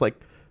and he just like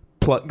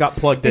got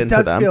plugged into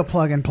them. It does feel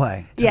plug and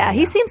play. Yeah,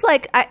 he seems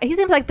like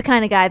the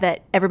kind of guy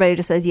that everybody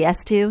just says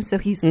yes to. So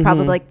he's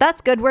probably like,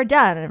 "That's good, we're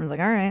done." And I'm like,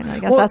 "All right, I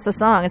guess that's the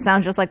song." It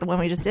sounds just like the one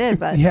we just did,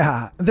 but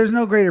Yeah, there's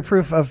no greater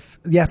proof of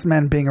yes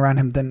men being around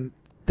him than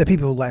the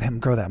people who let him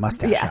grow that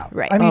mustache out.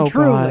 Right. I mean, Oh,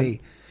 truly, God.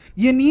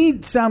 you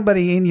need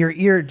somebody in your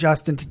ear,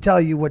 Justin, to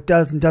tell you what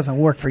does and doesn't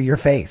work for your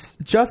face.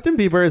 Justin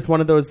Bieber is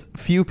one of those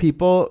few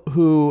people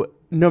who,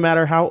 no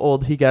matter how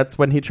old he gets,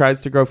 when he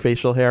tries to grow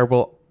facial hair,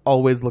 will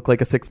always look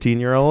like a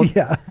 16-year-old.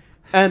 Yeah.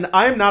 And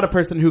I'm not a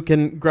person who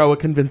can grow a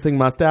convincing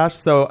mustache,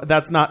 so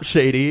that's not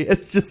shady.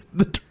 It's just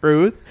the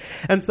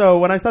truth. And so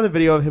when I saw the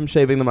video of him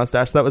shaving the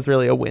mustache, that was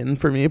really a win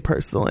for me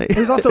personally. It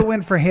was also a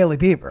win for Hailey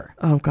Bieber.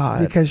 Oh,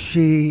 God. Because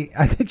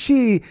I think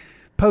she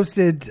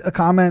posted a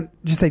comment,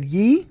 just said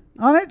 "yee"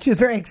 on it. She was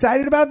very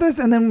excited about this.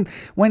 And then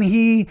when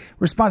he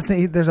responds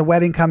to, there's a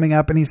wedding coming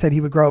up and he said he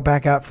would grow it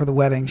back out for the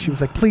wedding, she was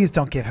like, please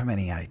don't give him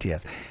any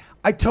ideas.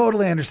 I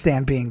totally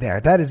understand being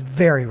there. That is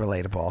very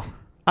relatable.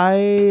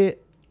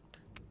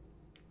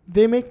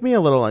 They make me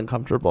a little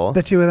uncomfortable.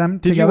 The two of them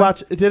Did together? you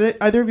watch? Did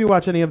either of you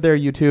watch any of their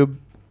YouTube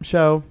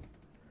show?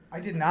 I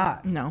did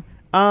not. no.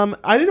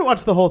 I didn't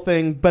watch the whole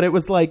thing, but it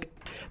was like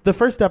the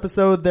first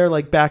episode. They're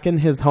like back in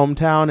his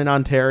hometown in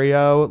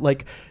Ontario,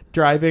 like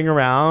driving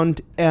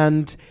around,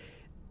 and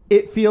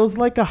it feels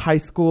like a high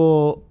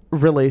school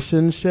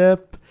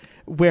relationship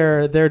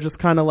where they're just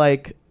kind of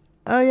like,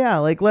 oh yeah,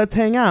 like let's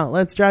hang out,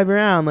 let's drive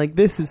around, like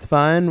this is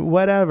fun,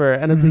 whatever.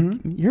 And it's like,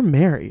 you're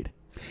married.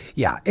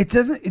 Yeah, it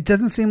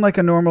doesn't seem like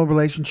a normal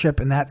relationship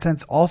in that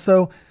sense.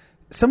 Also,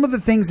 some of the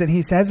things that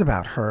he says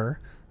about her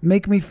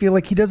make me feel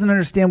like he doesn't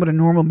understand what a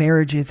normal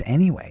marriage is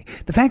anyway.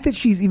 The fact that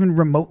she's even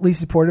remotely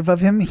supportive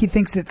of him, he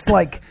thinks it's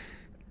like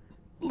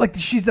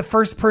she's the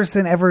first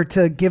person ever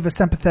to give a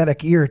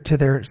sympathetic ear to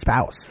their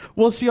spouse.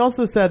 Well, she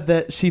also said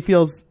that she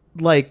feels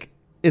like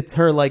it's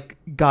her like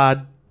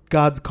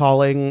God's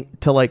calling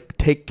to like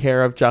take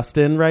care of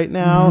Justin right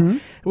now,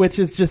 which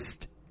is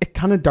just, it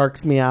kind of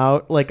darks me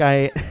out. Like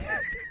I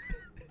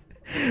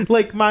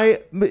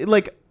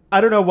I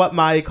don't know what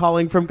my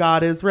calling from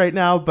God is right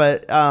now,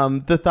 but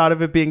the thought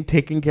of it being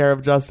taking care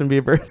of Justin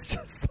Bieber is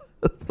just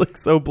like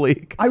so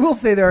bleak. I will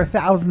say there are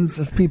thousands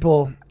of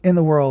people in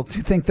the world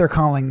who think their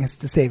calling is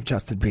to save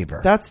Justin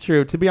Bieber. That's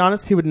true. To be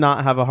honest, he would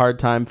not have a hard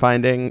time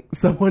finding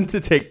someone to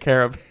take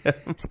care of him.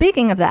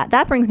 Speaking of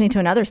that brings me to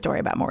another story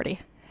about Morty.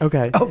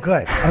 Okay. Oh,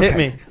 good. Okay. Hit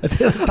me. Let's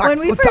talk, When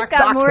we let's first talk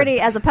got doxing. Morty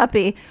as a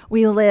puppy,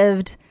 we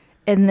lived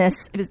in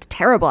this, it was a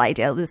terrible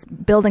idea, this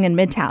building in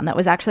Midtown that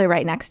was actually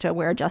right next to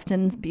where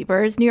Justin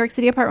Bieber's New York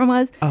City apartment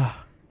was.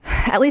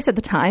 At least at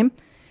the time.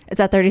 It's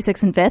at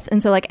 36th and 5th.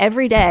 And so like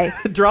every day.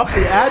 Drop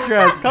the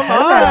address. Come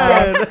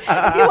on.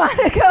 If you want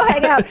to go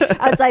hang out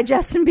outside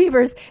Justin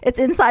Bieber's, it's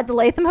inside the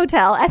Latham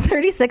Hotel at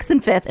 36th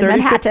and 5th in 36th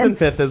Manhattan. and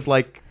 5th is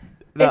like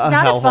It's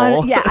not a hellhole.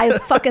 fun. Yeah, I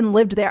fucking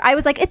lived there. I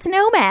was like, it's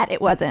Nomad.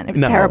 It wasn't. It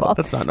was No, terrible.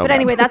 that's not But Nomad.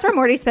 anyway, that's where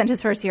Morty spent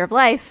his first year of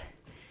life.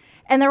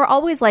 And there were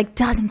always like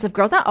dozens of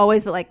girls. Not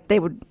always, but like they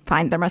would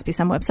find there must be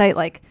some website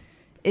like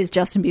is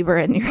Justin Bieber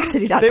at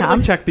NewYorkCity.com. They would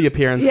like check the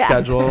appearance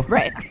schedule.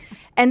 Right.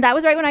 And that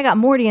was right when I got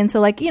Morty. And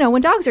so like, you know,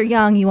 when dogs are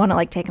young, you want to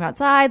like take them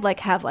outside, like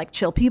have like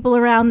chill people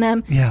around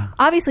them. Yeah.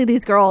 Obviously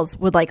these girls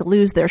would like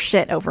lose their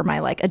shit over my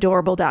like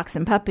adorable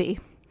dachshund puppy.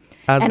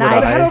 As And would I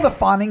They had all I. the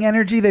fawning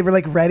energy. They were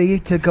like ready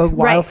to go wild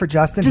Right. for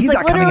Justin. Just He's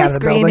like not coming out of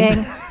the literally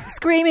building.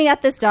 screaming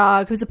at this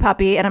dog who's a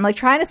puppy, and I'm like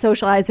trying to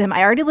socialize him.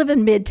 I already live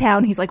in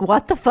Midtown. He's like,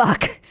 "What the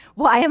fuck?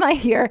 Why am I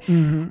here?"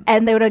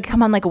 And they would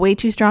come on like way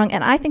too strong,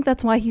 and I think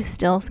that's why he's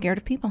still scared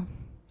of people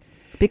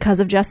because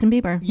of Justin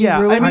Bieber. Yeah,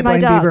 he ruined I my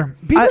blame dog Bieber.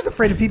 Bieber's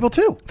afraid of people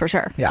too. for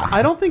sure. Yeah.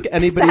 I don't think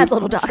anybody. Sad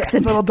little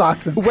dachshund. Little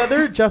dachshund.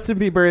 Whether Justin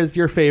Bieber is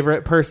your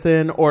favorite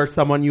person or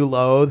someone you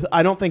loathe,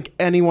 I don't think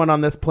anyone on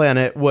this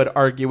planet would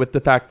argue with the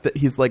fact that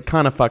he's like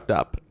kind of fucked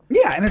up.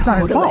 Yeah, and it's not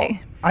his fault.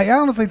 Totally. I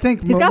honestly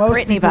think He's got most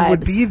Britney people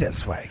would vibes. be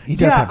this way. He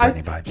does have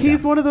Britney vibes.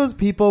 He's one of those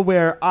people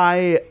where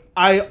I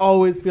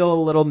always feel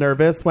a little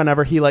nervous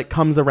whenever he like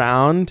comes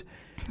around.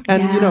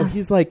 And you know, Yeah.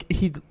 he's like,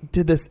 he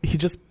did this, he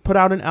just put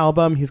out an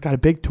album, he's got a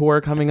big tour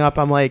coming up.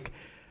 I'm like,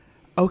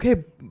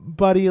 okay,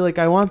 buddy, like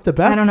I want the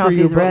best I don't know for if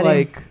you, he's but ready.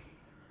 like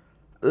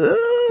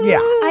Yeah.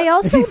 I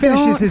also if he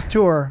finishes don't- his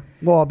tour,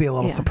 we'll all be a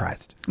little Yeah.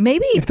 surprised.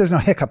 Maybe If there's no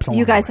hiccups along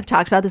you guys the way. have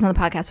talked about this on the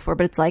podcast before,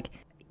 but it's like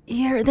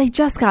they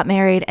just got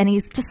married, and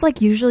he's just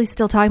like usually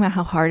still talking about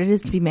how hard it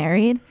is to be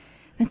married.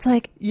 And it's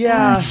like,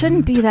 Yeah. it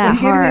shouldn't be Well, that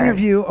he gave hard. an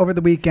interview over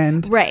the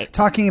weekend, Right.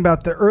 talking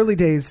about the early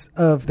days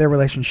of their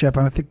relationship.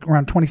 I think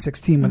around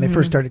 2016 when they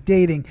first started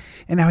dating,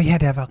 and how he had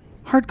to have a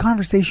hard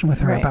conversation with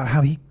her Right. about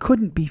how he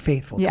couldn't be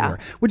faithful to Yeah. her,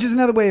 which is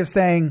another way of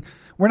saying,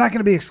 we're not going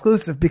to be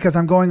exclusive because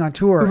I'm going on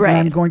tour Right. and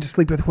I'm going to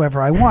sleep with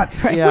whoever I want.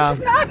 Yeah. Which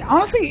is not,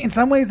 honestly, in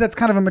some ways, that's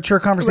kind of a mature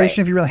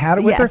conversation Right. if you really had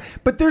it with Yes. her.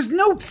 But there's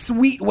no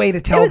sweet way to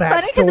tell It was that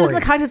funny because it was story.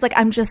 the context like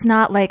I'm just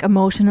not like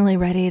emotionally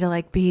ready to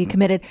like be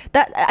committed.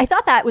 That I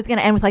thought that was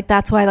gonna end with like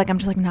that's why like I'm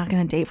just like not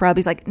gonna date for.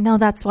 He's like no,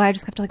 that's why I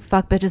just have to like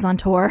fuck bitches on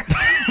tour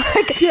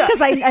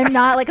because I'm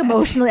not like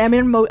emotionally.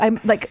 I'm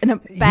like in a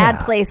bad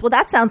place. Well,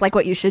 that sounds like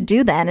what you should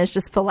do then is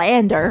just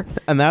philander.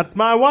 And that's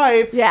my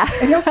wife. Yeah.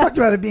 And he also talked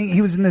about it being,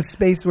 he was in this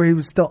space where he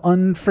was still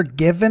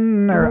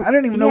unforgiven, or I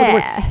don't even know what the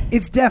Yeah. word.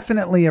 It's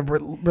definitely a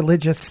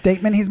religious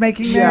statement he's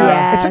making there.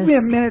 Yes. It took me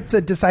a minute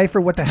to decipher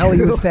what the hell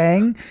he was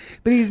saying,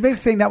 but he's basically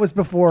saying that was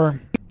before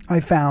I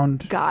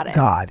found Got it.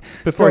 God.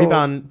 Before he So-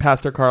 found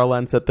Pastor Carl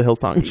Lentz at the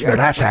Hillsong Yeah, Church.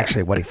 that's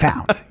actually what he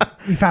found.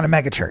 He found a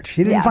megachurch.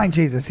 He didn't Yeah. find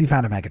Jesus. He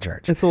found a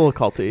megachurch. It's a little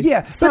culty.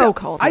 Yeah, So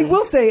but culty. I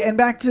will say, and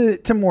back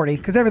to Morty,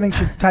 because everything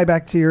should tie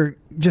back to your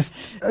just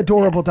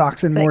adorable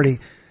dachshund Morty.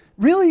 Thanks.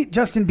 Really,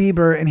 Justin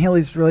Bieber and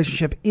Hailey's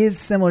relationship is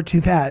similar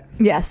to that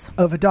Yes.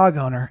 of a dog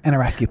owner and a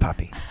rescue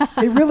puppy.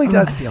 It really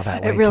does feel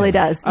that way. It really to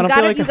me. does. I You don't feel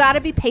gotta, like you gotta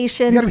be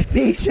patient. You gotta be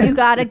patient. You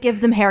gotta give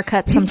them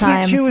haircuts He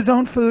sometimes. can't chew his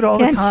own food all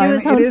Can't the chew time.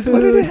 his own It is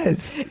what it food.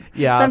 is.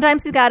 Yeah.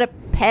 Sometimes you gotta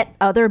pet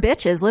other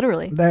bitches,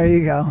 literally. There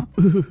you go.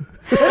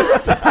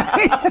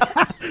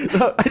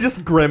 I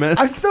just grimace.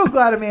 I'm so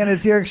glad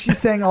Amanda's here. She's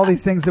saying all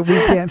these things that we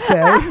can't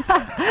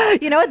say.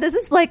 You know what? This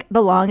is like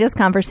the longest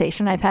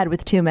conversation I've had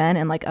with two men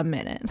in like a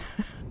minute.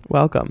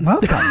 Welcome.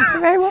 Welcome.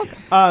 You're very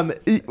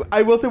welcome.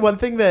 I will say one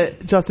thing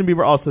that Justin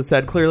Bieber also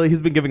said. Clearly,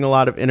 he's been giving a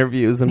lot of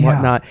interviews and Yeah.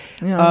 whatnot.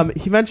 Yeah.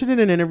 He mentioned in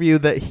an interview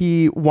that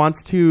he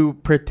wants to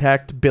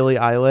protect Billie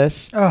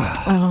Eilish.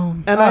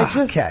 And I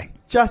just, Okay.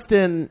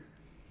 Justin,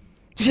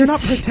 you're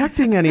not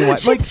protecting anyone.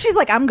 She's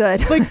like, I'm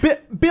good. Like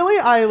Billie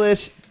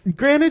Eilish,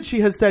 granted, she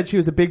has said she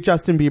was a big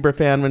Justin Bieber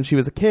fan when she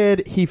was a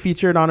kid. He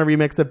featured on a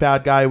remix of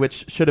Bad Guy,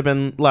 which should have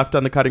been left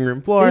on the cutting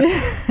room floor.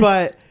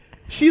 But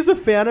she's a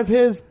fan of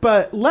his.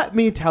 But let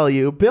me tell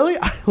you, Billie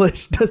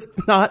Eilish does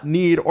not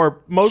need or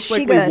most She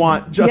likely good.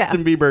 want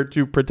Justin Bieber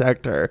to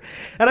protect her.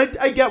 And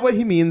I get what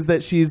he means,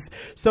 that she's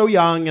so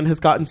young and has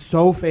gotten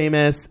so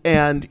famous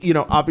and, you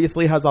know,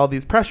 obviously has all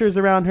these pressures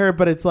around her.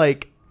 But it's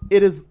like,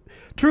 it is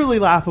truly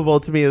laughable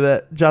to me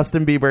that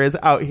Justin Bieber is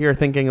out here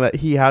thinking that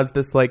he has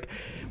this like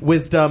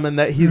wisdom and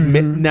that he's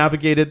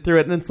navigated through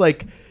it. And it's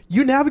like,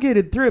 you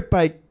navigated through it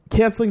by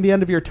canceling the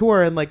end of your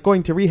tour and like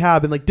going to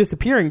rehab and like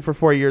disappearing for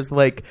 4 years.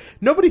 Like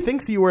nobody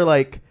thinks you were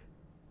like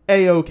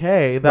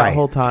A-okay that Right.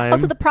 whole time.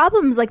 Also, the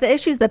problems, like the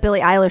issues that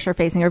Billie Eilish are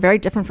facing are very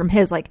different from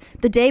his. Like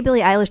the day Billie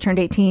Eilish turned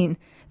 18,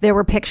 there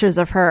were pictures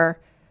of her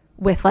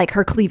with like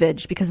her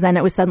cleavage because then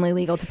it was suddenly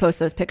legal to post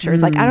those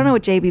pictures. Like I don't know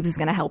what J Beebs is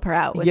going to help her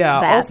out with yeah.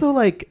 that. Also,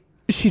 like,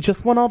 she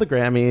just won all the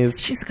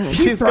Grammys. She's good.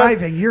 She's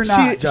thriving. You're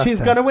not, She's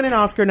Justin. going to win an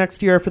Oscar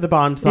next year for the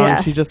Bond song.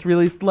 Yeah. She just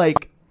released,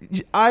 like,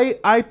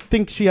 I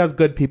think she has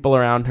good people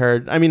around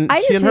her. I mean, I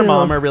she do and her too.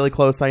 mom are really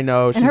close. I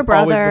know. She's her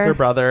always with brother. her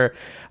brother.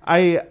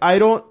 I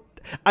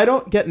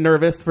don't get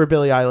nervous for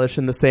Billie Eilish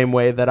in the same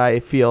way that I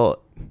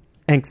feel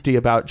angsty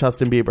about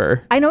Justin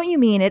Bieber. I know what you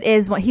mean. It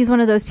is he's one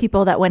of those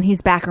people that when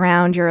he's back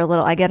around,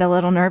 I get a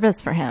little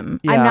nervous for him.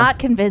 Yeah. I'm not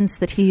convinced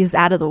that he's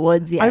out of the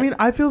woods yet. I mean,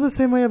 I feel the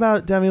same way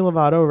about Demi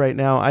Lovato right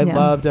now. I Yeah.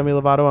 love Demi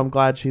Lovato. I'm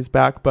glad she's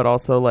back, but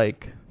also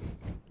like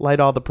light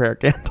all the prayer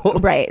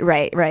candles.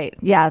 right.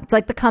 Yeah, it's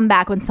like the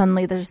comeback when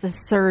suddenly there's this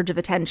surge of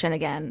attention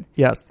again.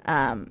 Yes.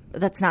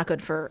 That's not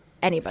good for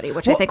anybody,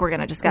 which I think we're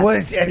going to discuss.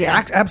 Well,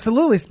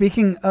 absolutely.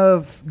 Speaking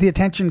of the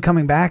attention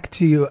coming back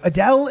to you,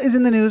 Adele is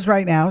in the news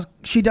right now.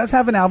 She does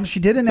have an album. She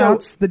did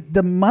announce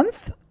the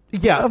month.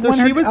 Yeah, of so when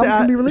her she was album's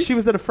gonna be released? she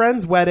was at a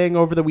friend's wedding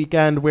over the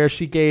weekend where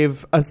she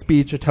gave a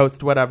speech, a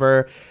toast,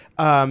 whatever,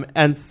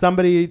 and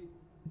somebody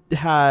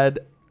had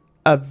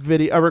a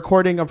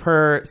recording of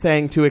her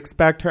saying to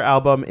expect her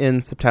album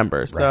in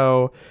September.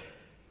 So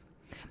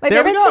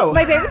there we go.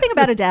 My favorite thing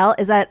about Adele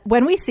is that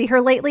when we see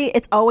her lately,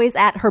 it's always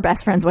at her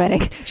best friend's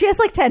wedding. She has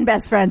like 10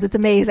 best friends. It's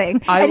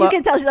amazing. And you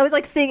can tell she's always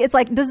like seeing, it's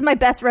like, this is my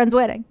best friend's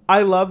wedding.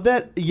 I love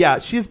that. Yeah,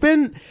 she's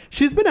been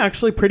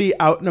actually pretty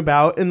out and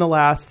about in the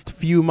last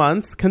few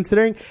months,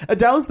 considering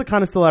Adele is the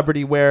kind of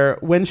celebrity where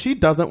when she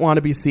doesn't want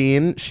to be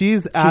seen,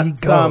 she's at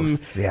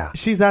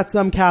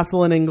some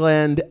castle in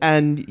England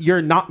and there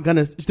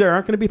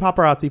aren't gonna be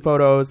paparazzi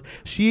photos.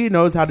 She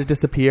knows how to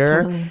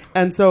disappear. Totally.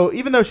 And so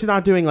even though she's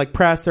not doing like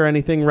press or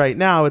anything right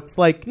now, it's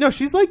like, no,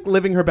 she's like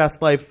living her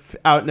best life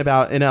out and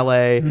about in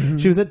LA.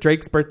 She was at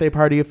Drake's birthday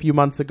party a few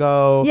months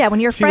ago. Yeah, when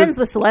you're She friends was-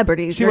 with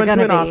celebrities, she you're went to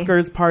gonna an be.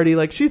 Oscars party.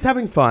 Like, she's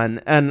having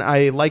fun, and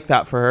I like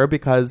that for her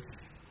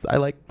because I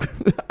like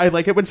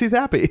it when she's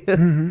happy.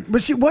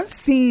 But she was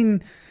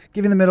seen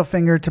giving the middle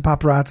finger to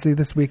paparazzi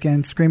this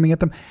weekend, screaming at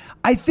them.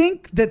 I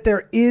think that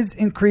there is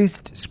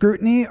increased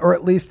scrutiny, or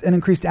at least an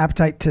increased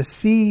appetite to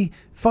see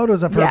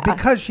photos of her Yeah.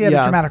 because she had a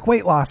Yeah. dramatic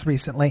weight loss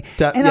recently.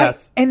 And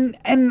yes.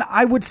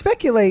 I would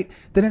speculate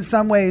that in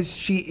some ways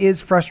she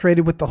is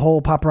frustrated with the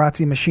whole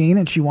paparazzi machine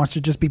and she wants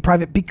to just be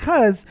private,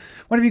 because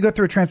whenever you go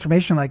through a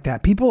transformation like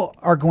that, people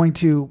are going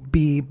to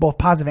be both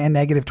positive and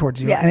negative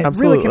towards you. Yes. And it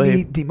Absolutely.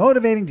 really can be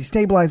demotivating,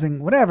 destabilizing,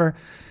 whatever.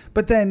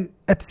 But then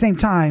at the same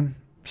time,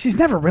 she's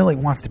never really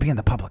wants to be in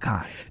the public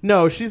eye.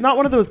 No, she's not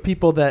one of those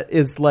people that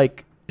is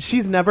like,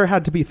 she's never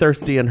had to be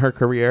thirsty in her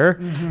career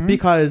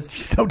because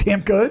She's so damn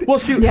good. well,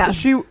 she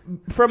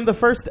from the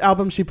first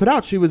album she put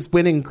out, she was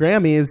winning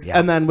Grammys,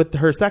 and then with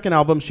her second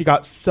album, she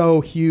got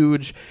so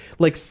huge,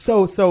 like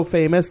so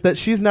famous that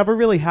she's never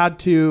really had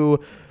to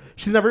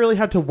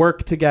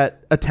work to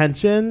get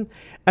attention,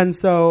 and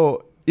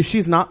so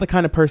she's not the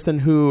kind of person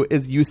who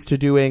is used to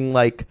doing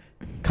like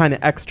kind of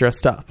extra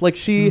stuff. Like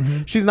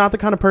she's not the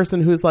kind of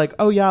person who's like,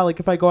 oh yeah, like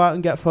if I go out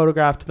and get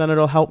photographed, then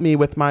it'll help me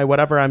with my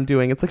whatever I'm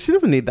doing. It's like she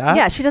doesn't need that.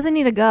 Yeah, she doesn't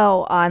need to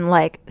go on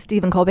like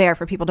Stephen Colbert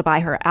for people to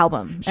buy her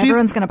album.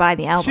 Everyone's going to buy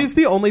the album. She's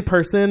the only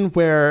person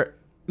where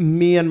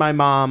me and my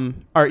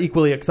mom are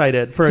equally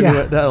excited for a new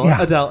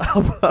Adele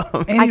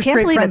album. And I your can't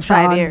straight believe friend it's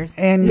 5 Sean, years.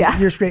 and Yeah.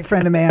 your straight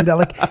friend Amanda.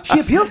 Like she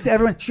appeals to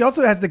everyone. She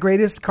also has the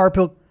greatest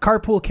carpool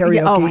karaoke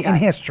Yeah, oh my in God.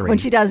 history. When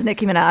she does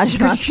Nicki Minaj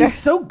because concert. she's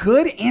so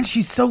good and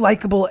she's so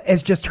likable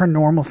as just her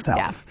normal self.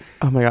 Yeah.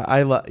 Oh my god,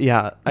 I love.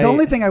 Yeah, The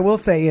only thing I will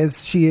say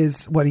is she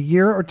is a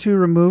year or two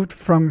removed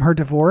from her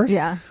divorce.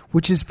 Yeah.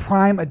 Which is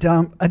prime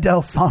Adele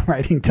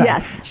songwriting time.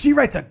 Yes. She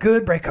writes a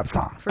good breakup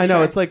song. I know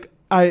sure. it's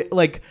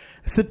like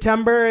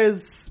September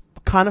is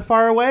kind of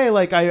far away.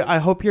 Like I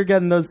hope you're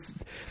getting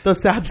those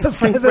sad songs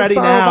The ready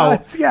sorrow now.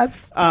 vibes,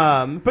 yes.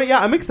 But yeah,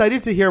 I'm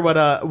excited to hear what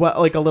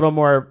like a little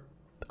more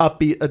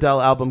upbeat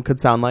Adele album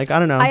could sound like. I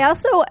don't know.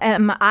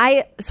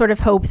 I sort of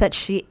hope that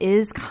she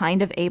is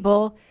kind of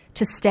able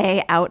to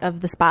stay out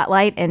of the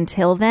spotlight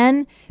until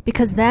then,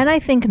 because then I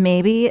think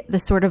maybe the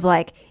sort of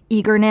like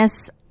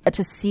eagerness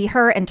to see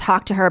her and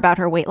talk to her about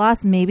her weight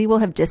loss maybe will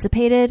have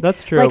dissipated.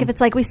 That's true. Like if it's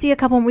like we see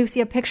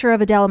a picture of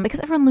Adele, and because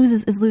everyone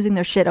is losing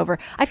their shit over,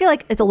 I feel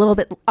like it's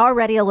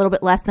already a little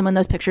bit less than when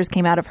those pictures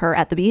came out of her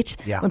at the beach,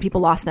 when people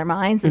lost their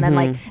minds, and then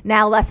like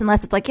now less and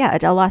less it's like, yeah,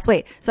 Adele lost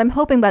weight. So I'm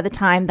hoping by the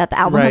time that the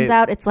album comes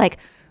out, it's like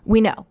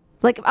we know.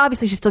 Like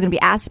obviously she's still going to be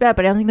asked about,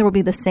 but I don't think there will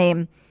be the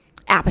same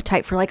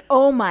appetite for like,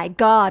 oh my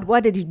god,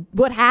 what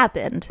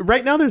happened?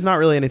 Right now there's not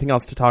really anything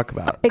else to talk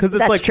about because it's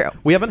That's like true.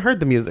 we haven't heard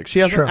the music. She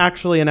hasn't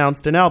actually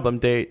announced an album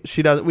date.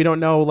 We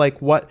don't know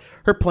like what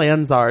her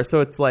plans are,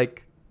 so it's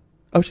like,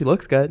 oh, she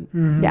looks good.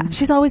 Yeah,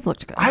 she's always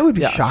looked good. I would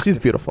be shocked. She's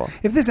beautiful.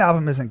 If this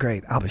album isn't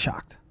great, I'll be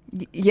shocked.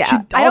 Yeah, She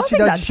wakes up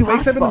in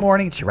possible. the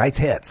morning and she writes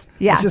hits.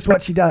 Yeah. It's just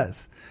what she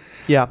does.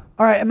 Yeah.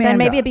 All right, Amanda. Then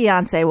maybe a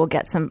Beyonce will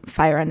get some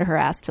fire under her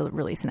ass to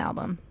release an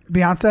album.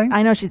 Beyonce?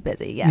 I know she's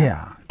busy.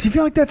 Yeah. Do you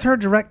feel like that's her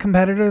direct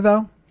competitor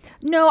though?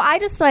 No, I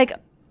just like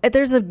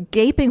there's a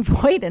gaping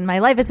void in my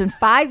life. It's been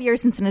 5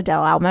 years since an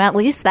Adele album, at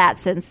least that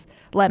since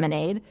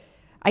Lemonade.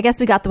 I guess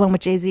we got the one with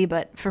Jay-Z,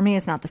 but for me,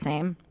 it's not the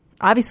same.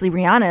 Obviously,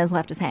 Rihanna has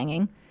left us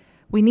hanging.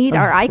 We need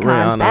our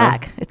icons Rihanna.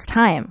 back. It's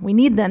time. We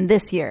need them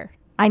this year.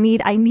 I need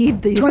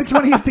these.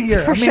 2020 is the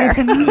year. For sure.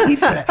 Amanda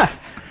needs it.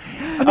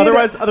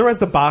 Otherwise,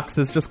 the box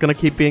is just going to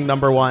keep being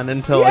number one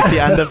until like the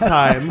end of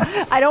time.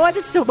 I don't want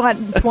to still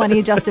want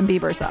 20 Justin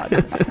Bieber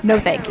songs. No,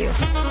 thank you.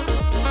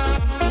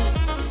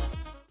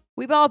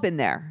 We've all been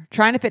there,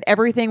 trying to fit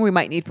everything we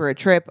might need for a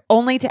trip,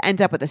 only to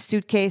end up with a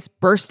suitcase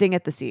bursting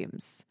at the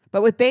seams.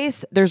 But with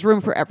Base, there's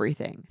room for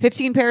everything.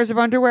 15 pairs of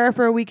underwear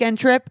for a weekend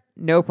trip?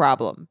 No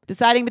problem.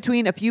 Deciding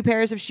between a few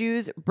pairs of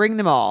shoes? Bring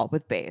them all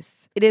with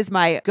Base. It is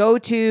my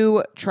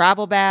go-to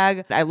travel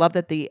bag. I love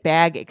that the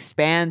bag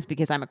expands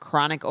because I'm a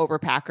chronic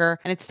overpacker,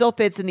 and it still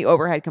fits in the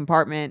overhead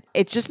compartment.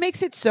 It just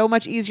makes it so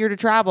much easier to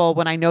travel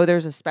when I know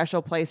there's a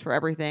special place for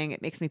everything.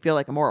 It makes me feel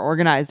like a more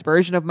organized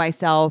version of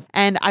myself.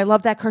 And I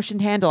love that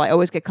cushioned handle. I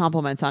always get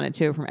compliments on it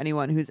too from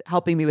anyone who's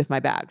helping me with my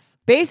bags.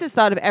 Base has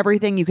thought of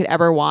everything you could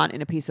ever want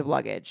in a piece of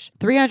luggage.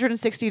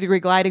 360-degree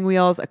gliding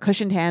wheels, a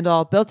cushioned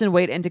handle, built-in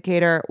weight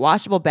indicator,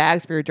 washable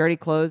bags for your dirty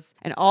clothes,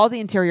 and all the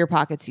interior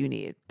pockets you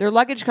need. Their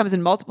luggage comes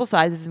in multiple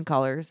sizes and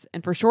colors,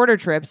 and for shorter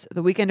trips,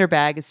 the Weekender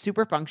bag is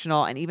super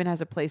functional and even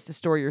has a place to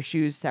store your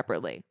shoes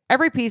separately.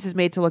 Every piece is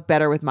made to look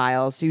better with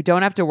miles, so you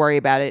don't have to worry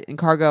about it in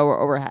cargo or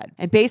overhead.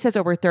 And Base has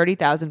over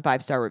 30,000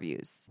 five-star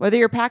reviews. Whether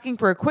you're packing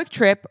for a quick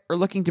trip or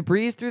looking to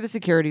breeze through the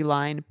security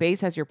line,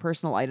 Base has your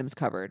personal items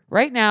covered.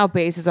 Right now,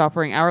 Base is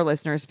offering our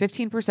listeners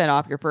 15%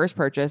 off your first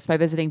purchase by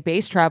visiting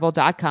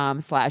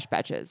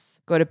basetravel.com/betches.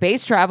 Go to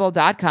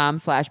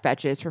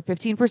basetravel.com/betches for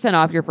 15%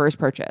 off your first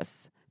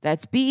purchase.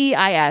 That's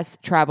BEIS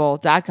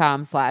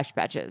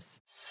travel.com/betches.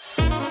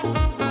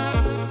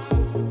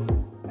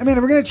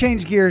 Amanda, we're going to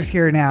change gears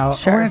here now.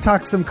 Sure. We're going to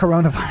talk some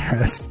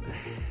coronavirus.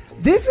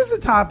 This is a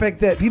topic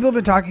that people have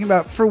been talking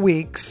about for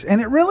weeks,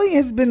 and it really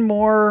has been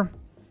more,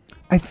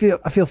 I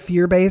feel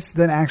fear-based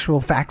than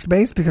actual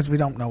facts-based because we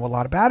don't know a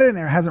lot about it, and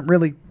it hasn't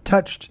really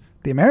touched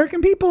the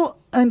American people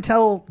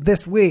until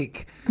this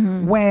week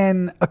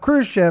when a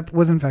cruise ship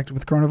was infected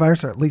with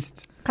coronavirus, or at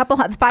least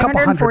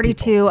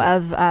 542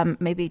 of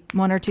maybe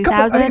 1,000 or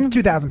 2,000. I think it's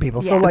 2,000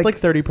 people. So Yeah. It's like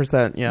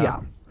 30%. Yeah.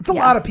 It's a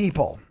lot of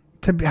people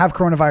to have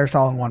coronavirus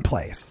all in one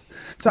place.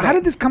 So how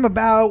did this come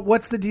about?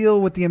 What's the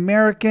deal with the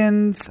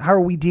Americans? How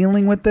are we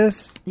dealing with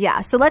this? Yeah,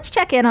 so let's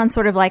check in on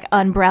sort of like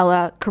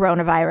umbrella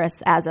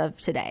coronavirus as of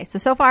today.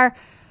 So far,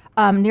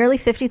 Nearly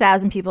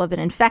 50,000 people have been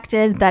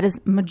infected. That is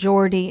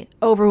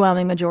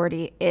overwhelming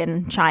majority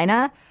in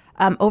China.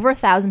 Over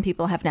 1,000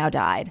 people have now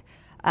died.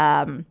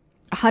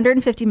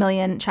 150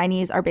 million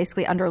Chinese are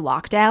basically under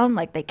lockdown.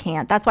 Like they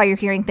can't. That's why you're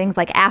hearing things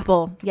like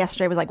Apple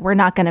yesterday was like, we're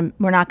not gonna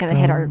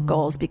hit our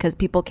goals because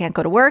people can't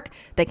go to work.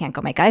 They can't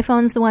go make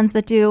iPhones, the ones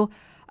that do.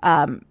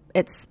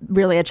 It's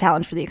really a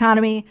challenge for the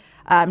economy.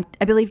 I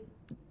believe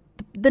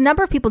the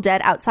number of people dead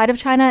outside of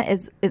China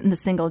is in the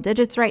single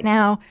digits right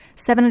now.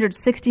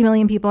 760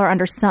 million people are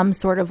under some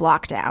sort of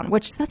lockdown,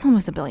 which that's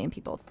almost 1 billion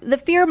people. The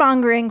fear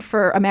mongering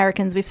for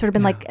Americans, we've sort of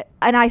been like,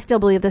 and I still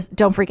believe this,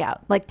 don't freak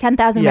out. Like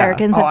 10,000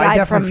 Americans have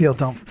died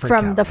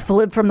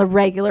from the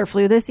regular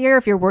flu this year.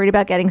 If you're worried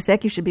about getting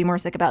sick, you should be more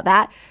sick about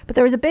that. But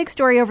there was a big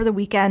story over the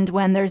weekend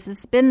when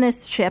there's been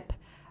this ship,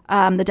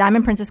 the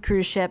Diamond Princess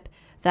cruise ship,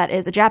 that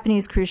is a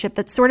Japanese cruise ship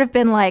that's sort of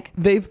been like...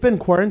 They've been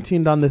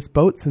quarantined on this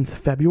boat since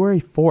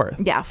February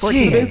 4th. Yeah, 14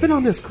 days. They've been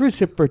on this cruise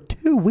ship for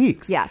 2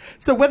 weeks. Yeah.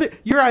 So whether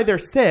you're either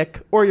sick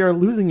or you're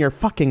losing your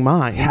fucking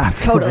mind. Yeah,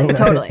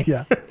 Totally.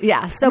 Yeah.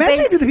 Yeah. So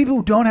imagine if the people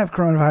who don't have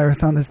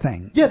coronavirus on this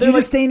thing. Yeah, do you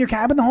just stay in your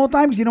cabin the whole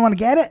time because you don't want to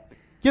get it?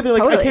 Yeah, they're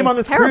like, Totally. I came on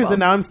this It's terrible. cruise and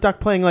now I'm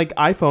stuck playing like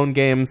iPhone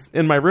games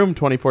in my room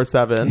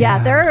 24/7.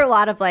 Yeah, there are a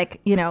lot of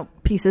like,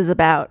 pieces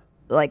about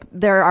like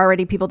there are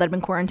already people that have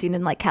been quarantined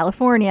in like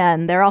California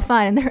and they're all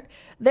fine. And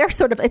they're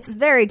sort of, it's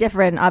very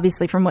different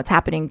obviously from what's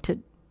happening to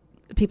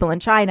people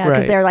in China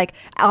because they're like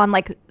on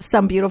like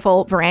some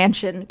beautiful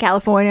ranch in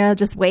California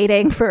just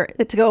waiting for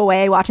it to go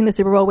away, watching the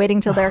Super Bowl,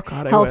 waiting till they're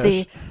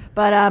healthy.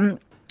 But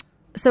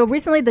so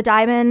recently the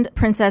Diamond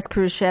Princess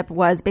cruise ship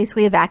was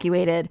basically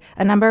evacuated.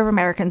 A number of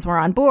Americans were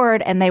on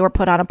board and they were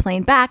put on a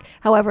plane back.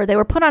 However, they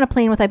were put on a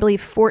plane with I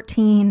believe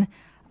 14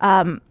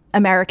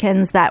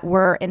 Americans that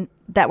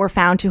were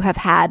found to have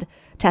had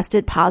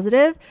tested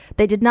positive.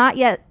 They did not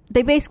yet.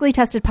 They basically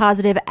tested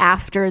positive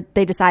after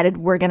they decided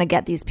we're going to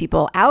get these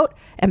people out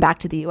and back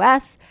to the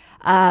U.S.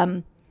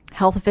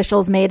 Health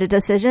officials made a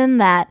decision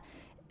that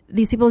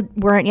these people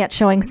weren't yet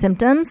showing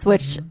symptoms,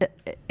 which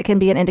it can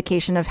be an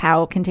indication of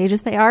how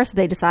contagious they are. So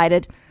they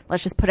decided,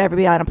 let's just put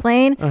everybody on a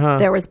plane.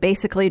 There was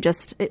basically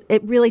just,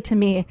 it really to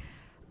me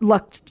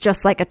looked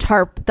just like a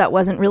tarp that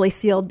wasn't really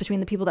sealed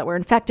between the people that were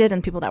infected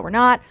and people that were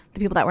not.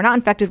 The people that were not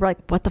infected were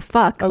like, what the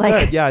fuck? Oh,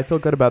 like, good. Yeah, I feel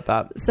good about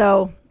that.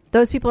 So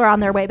those people are on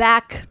their way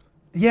back.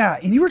 Yeah,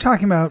 and you were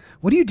talking about,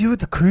 what do you do with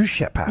the cruise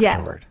ship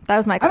afterward? Yeah, that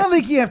was my question. I don't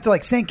think you have to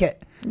like sink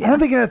it. Yeah. I don't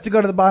think it has to go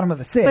to the bottom of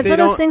the sea. But it's one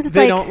of those things.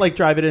 They don't like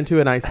drive it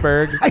into an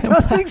iceberg. I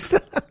don't think so.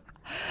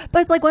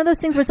 But it's like one of those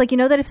things where it's like,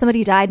 that if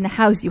somebody died in a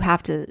house, you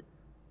have to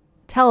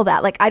tell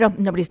that. Like,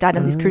 nobody's died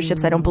on these cruise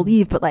ships, I don't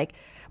believe, but like,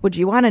 would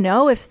you want to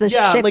know if the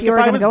ship like you were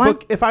going to go on?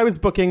 If I was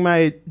booking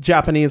my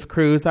Japanese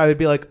cruise, I would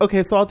be like,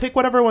 okay, so I'll take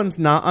whatever one's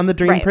not on the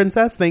Dream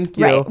Princess. Thank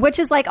you. Right. Which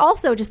is like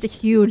also just a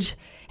huge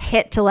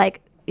hit to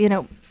like,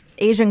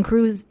 Asian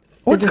cruise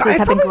businesses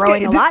have been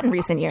growing a lot in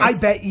recent years. I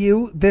bet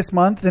you this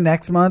month, the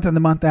next month, and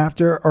the month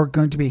after are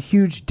going to be a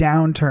huge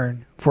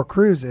downturn for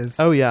cruises.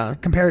 Oh, yeah.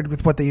 Compared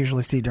with what they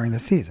usually see during the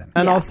season.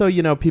 And also,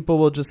 people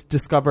will just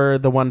discover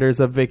the wonders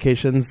of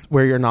vacations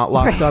where you're not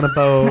locked on a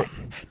boat.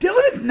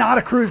 Dylan is not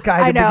a cruise guy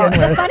to I know.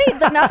 begin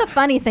with. Not the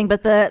funny thing,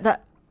 but the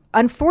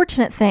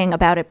unfortunate thing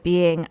about it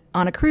being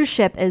on a cruise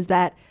ship is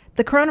that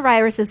the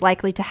coronavirus is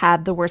likely to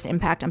have the worst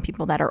impact on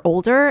people that are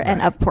older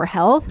and of poor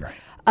health. Right.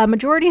 A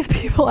majority of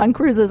people on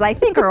cruises, I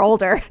think, are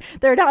older.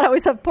 They're not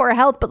always of poor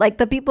health, but like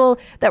the people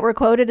that were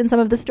quoted in some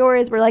of the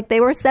stories were like they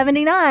were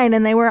 79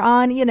 and they were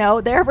on,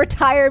 their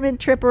retirement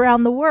trip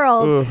around the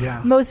world.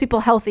 Most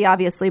people healthy,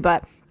 obviously,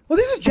 but this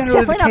is it's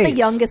generally definitely not the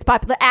youngest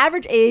population. The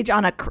average age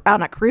on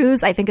a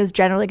cruise, I think, is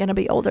generally going to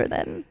be older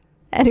than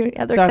any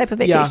other type of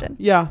vacation.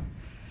 Yeah.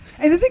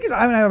 And the thing is,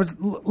 I was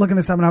looking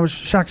this up and I was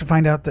shocked to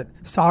find out that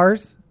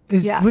SARS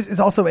is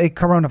also a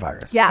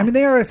coronavirus. Yeah. I mean,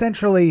 they are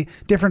essentially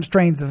different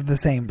strains of the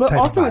same type of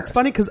virus. But also, it's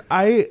funny because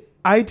I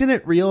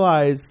didn't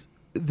realize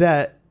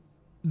that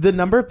the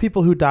number of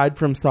people who died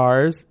from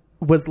SARS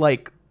was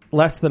like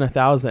less than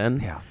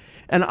 1,000. Yeah.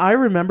 And I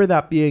remember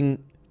that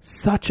being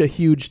such a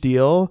huge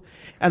deal.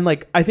 And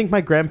like, I think my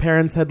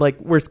grandparents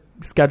were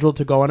scheduled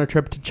to go on a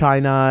trip to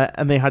China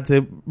and they had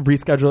to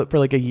reschedule it for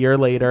like a year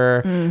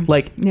later.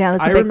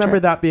 That's I remember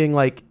that being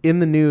like in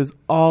the news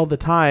all the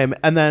time.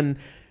 And then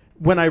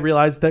when I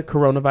realized that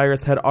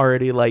coronavirus had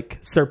already like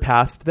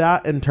surpassed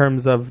that in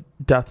terms of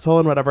death toll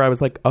and whatever, I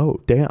was like,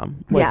 oh, damn.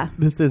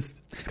 This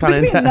is kind of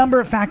intense. It could be a number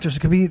of factors. It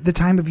could be the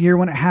time of year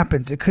when it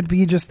happens. It could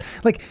be just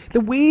like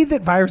the way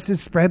that viruses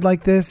spread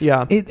like this.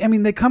 Yeah.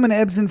 They come in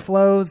ebbs and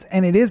flows,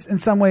 and it is in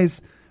some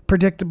ways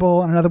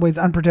predictable and in other ways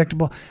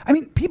unpredictable. I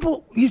mean,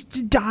 people used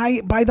to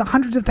die by the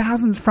hundreds of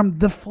thousands from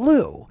the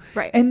flu.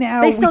 Right. And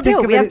now they still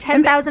do. We have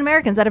 10,000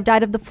 Americans that have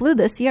died of the flu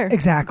this year.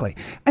 Exactly.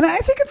 And I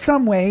think in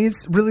some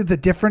ways, really the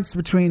difference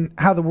between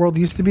how the world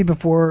used to be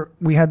before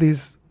we had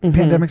these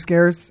pandemic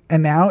scares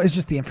and now is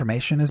just the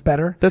information is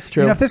better. That's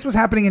true. You know, if this was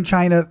happening in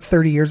China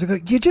 30 years ago,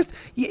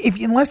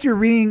 unless you're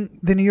reading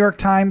the New York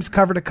Times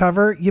cover to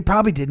cover, you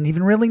probably didn't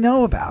even really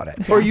know about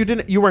it. Or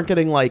you weren't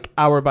getting like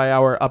hour by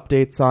hour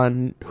updates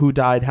on who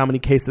died, how many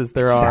cases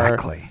there are.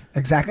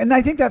 Exactly. And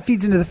I think that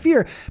feeds into the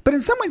fear. But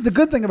in some ways, the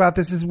good thing about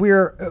this is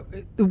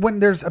when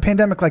there's a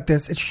pandemic like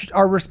this,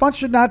 our response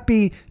should not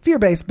be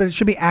fear-based, but it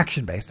should be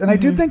action-based. And I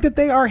do think that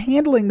they are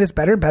handling this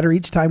better and better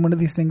each time one of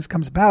these things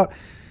comes about.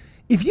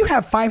 If you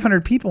have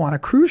 500 people on a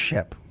cruise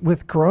ship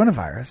with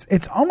coronavirus,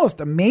 it's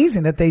almost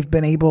amazing that they've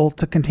been able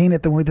to contain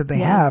it the way that they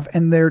have,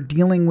 and they're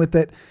dealing with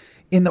it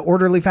in the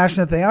orderly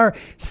fashion that they are.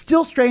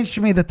 Still strange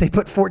to me that they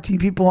put 14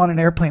 people on an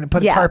airplane and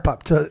put a tarp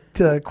up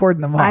to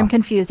cordon them off. I'm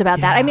confused about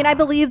that. I mean, I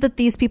believe that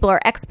these people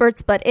are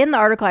experts, but in the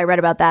article I read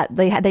about that,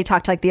 they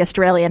talked to like the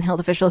Australian health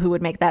official who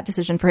would make that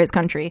decision for his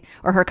country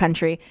or her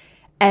country.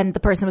 And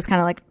the person was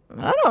kind of like,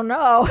 I don't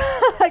know.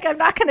 Like, I'm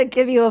not going to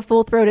give you a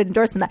full-throated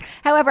endorsement of that.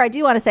 However, I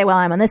do want to say while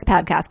I'm on this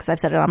podcast, because I've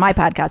said it on my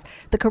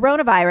podcast, the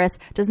coronavirus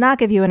does not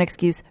give you an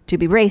excuse to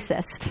be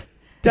racist.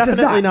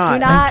 Definitely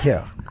not. Thank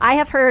you. I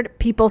have heard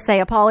people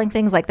say appalling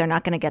things like they're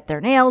not going to get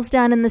their nails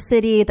done in the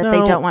city, that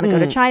they don't want to go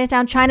to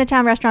Chinatown.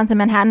 Chinatown restaurants in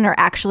Manhattan are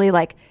actually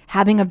like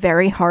having a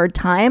very hard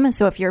time.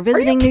 So if you're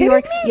visiting New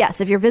York,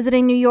 if you're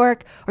visiting New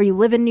York or you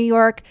live in New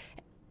York,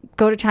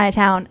 go to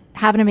Chinatown,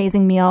 have an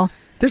amazing meal.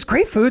 There's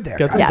great food there.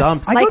 Get some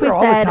dumps. I go there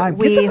all the time.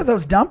 Get some of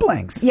those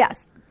dumplings.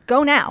 Yes.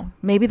 Go now.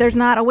 Maybe there's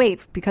not a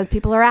wait because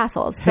people are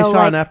assholes. Hey, so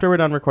Sean, after we're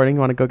done recording,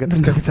 you want to go get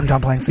some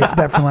dumplings? Let's do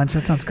that for lunch.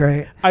 That sounds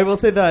great. I will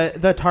say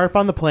the tarp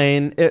on the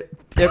plane.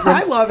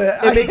 I love it.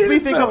 It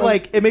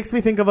makes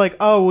me think of like,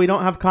 oh, we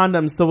don't have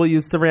condoms, so we'll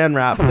use Saran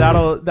wrap.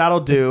 That'll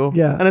do.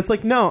 Yeah. And it's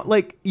like, no,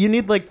 like you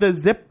need like the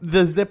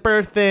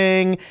zipper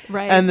thing,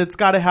 right? And it's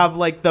got to have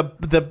like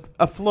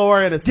a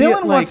floor and a seat.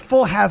 Dylan wants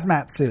full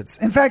hazmat suits.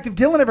 In fact, if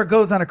Dylan ever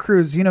goes on a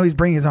cruise, he's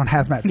bringing his own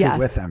hazmat suit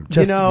with him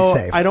just to be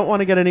safe. I don't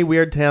want to get any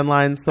weird tan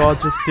lines, so I'll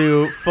just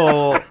do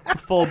full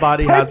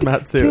body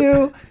hazmat suit.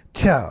 To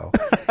toe.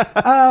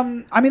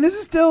 I mean,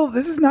 this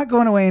is not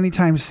going away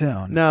anytime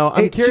soon. No,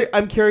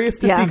 I'm curious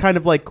to see kind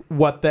of like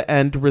what the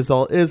end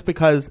result is,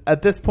 because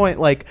at this point,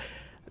 like,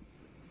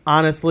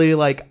 honestly,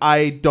 like,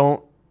 I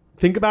don't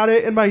think about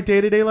it in my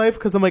day-to-day life,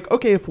 because I'm like,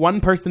 okay, if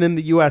one person in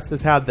the US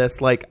has had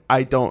this, like,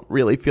 I don't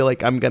really feel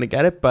like I'm gonna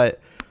get it,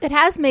 but it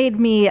has made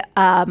me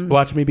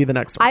watch me be the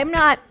next one. I'm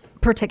not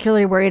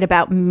particularly worried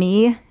about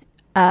me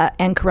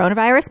and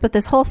coronavirus, but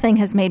this whole thing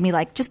has made me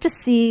like, just to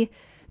see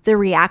the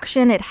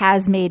reaction, it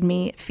has made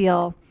me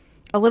feel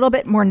a little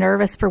bit more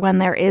nervous for when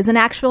there is an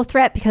actual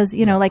threat, because,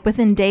 like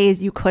within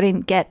days you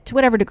couldn't get, to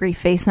whatever degree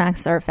face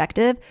masks are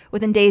effective,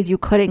 within days you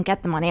couldn't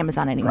get them on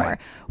Amazon anymore. Right.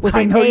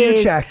 Within days,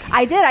 you checked.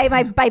 I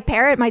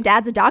did. My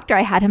dad's a doctor.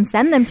 I had him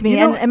send them to me,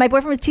 and my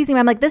boyfriend was teasing me.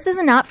 I'm like, this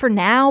is not for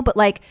now, but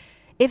like,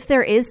 if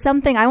there is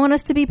something, I want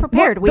us to be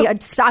prepared. We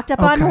stocked up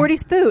on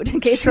Morty's food in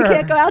case we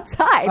can't go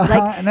outside.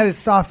 And that is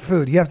soft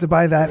food. You have to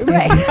buy that in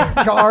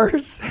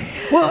jars.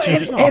 Well,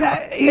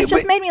 it's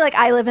just made me like,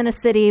 I live in a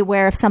city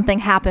where if something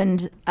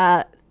happened,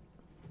 when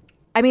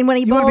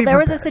Ebola, there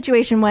was a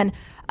situation when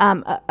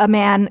a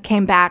man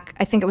came back,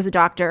 I think it was a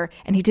doctor,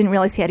 and he didn't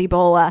realize he had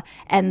Ebola,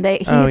 and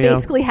he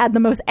basically had the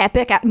most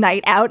epic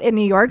night out in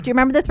New York. Do you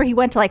remember this? Where he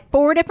went to like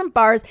 4 different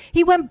bars.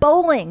 He went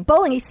bowling.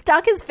 He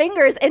stuck his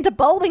fingers into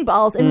bowling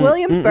balls in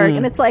Williamsburg,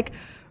 and it's like,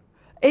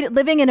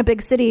 living in a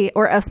big city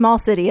or a small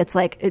city, it's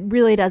like, it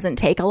really doesn't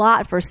take a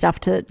lot for stuff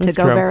to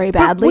go very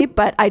badly,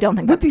 but I don't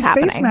think that's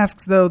happening. With these face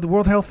masks, though, the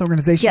World Health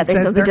Organization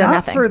says they're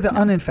not for the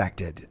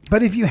uninfected.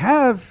 But if you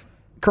have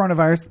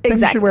coronavirus, then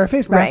you should wear a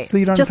face mask so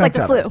you don't infect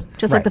others.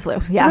 Just like the flu.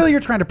 Yeah. So really, you're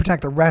trying to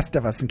protect the rest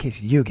of us in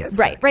case you get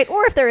sick. Right.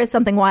 Or if there is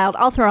something wild,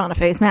 I'll throw on a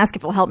face mask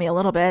if it'll help me a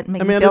little bit,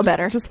 make me feel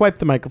better. Just wipe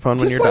the microphone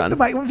when you're done.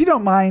 If you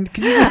don't mind,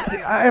 could you just?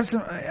 I have some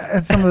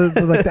of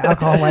the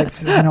alcohol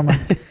wipes. If you don't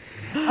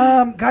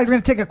mind. Guys, we're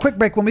going to take a quick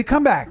break. When we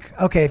come back,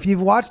 okay, if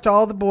you've watched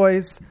All the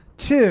Boys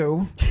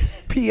 2,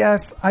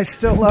 P.S. I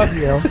still love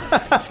you.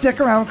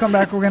 Stick around. We'll come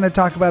back. We're going to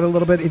talk about it a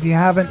little bit. If you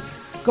haven't,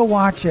 go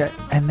watch it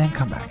and then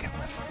come back and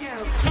listen.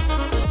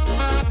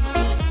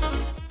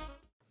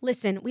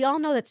 Listen, we all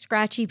know that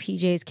scratchy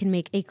PJs can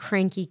make a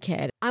cranky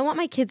kid. I want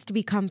my kids to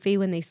be comfy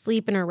when they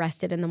sleep and are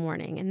rested in the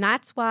morning, and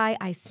that's why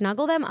I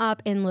snuggle them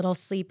up in Little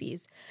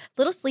Sleepies.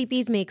 Little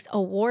Sleepies makes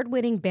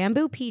award-winning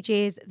bamboo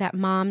PJs that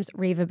moms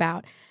rave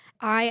about.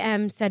 I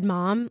am said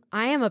mom.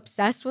 I am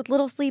obsessed with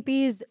Little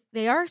Sleepies.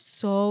 They are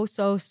so,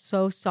 so,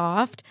 so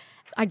soft.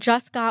 I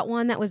just got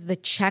one that was the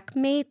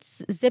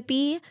Checkmates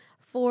Zippy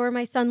for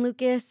my son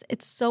Lucas.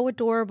 It's so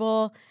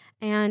adorable.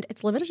 And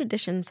it's limited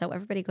edition, so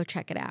everybody go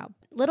check it out.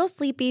 Little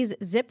Sleepies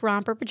Zip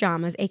Romper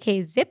Pajamas,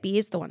 aka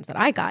Zippies, the ones that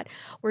I got,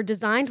 were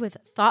designed with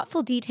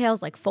thoughtful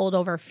details like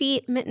fold-over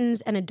feet,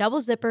 mittens, and a double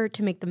zipper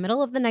to make the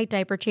middle-of-the-night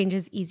diaper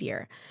changes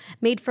easier.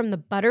 Made from the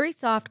buttery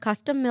soft,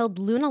 custom-milled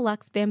Luna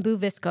Luxe bamboo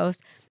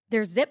viscose,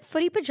 their zip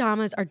footy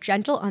pajamas are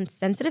gentle on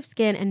sensitive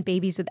skin and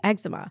babies with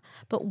eczema.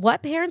 But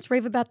what parents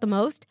rave about the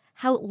most?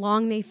 How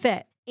long they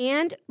fit.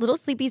 And Little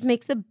Sleepies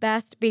makes the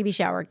best baby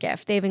shower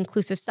gift. They have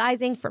inclusive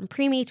sizing from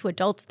preemie to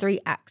adults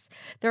 3X.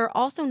 There are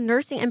also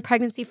nursing and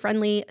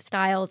pregnancy-friendly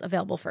styles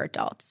available for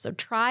adults. So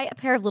try a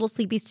pair of Little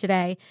Sleepies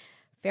today.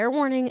 Fair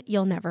warning,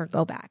 you'll never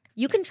go back.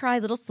 You can try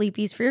Little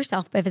Sleepies for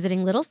yourself by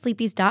visiting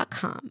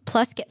littlesleepies.com.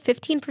 Plus, get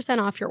 15%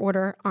 off your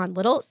order on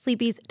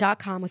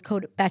littlesleepies.com with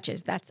code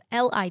BETCHES. That's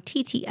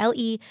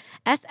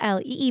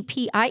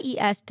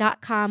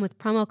LITTLESLEEPIES.com with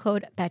promo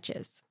code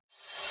BETCHES.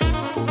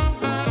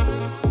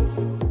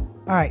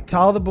 All right, To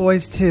All the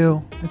Boys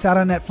 2. It's out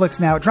on Netflix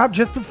now. It dropped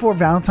just before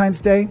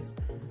Valentine's Day.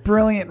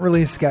 Brilliant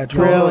release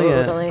schedule.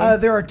 Brilliant.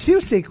 There are 2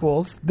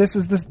 sequels. This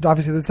is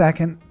obviously the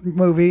second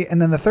movie,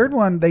 and then the third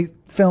one they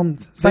filmed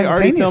They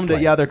already simultaneously. filmed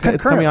it. Yeah,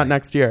 it's coming out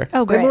next year.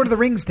 Oh, They great. Lord of the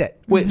Rings did.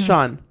 Wait,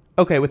 Sean.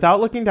 Okay, without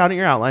looking down at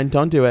your outline,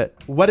 don't do it.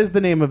 What is the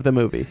name of the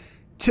movie?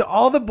 To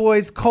All the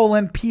Boys,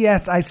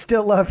 P.S. I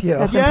Still Love You.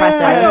 That's Yes.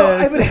 impressive. I know.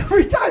 I mean,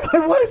 every time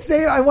I want to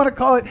say it, I want to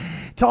call it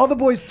To All the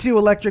Boys 2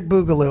 Electric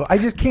Boogaloo. I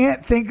just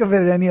can't think of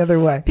it any other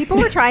way. People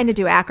were trying to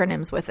do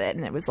acronyms with it,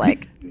 and it was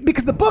like,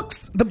 Because the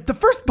books, the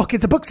first book,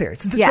 it's a book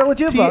series. It's a Yeah.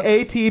 trilogy of books.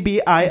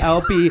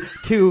 TATBILB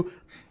to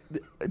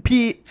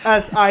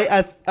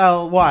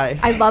PSISLY.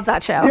 I love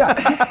that show.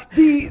 Yeah.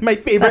 My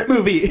favorite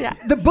movie. Yeah.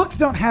 The books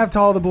don't have To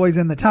All the Boys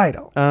in the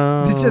title.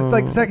 It's just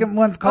like the second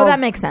one's called that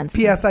makes sense.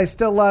 P.S. I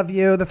Still Love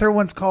You. The third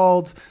one's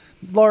called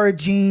Laura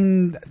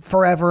Jean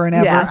Forever and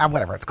Ever. Yeah.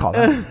 Whatever it's called.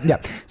 Yeah.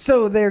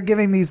 So they're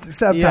giving these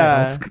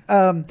subtitles.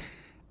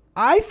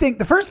 I think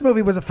the first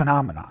movie was a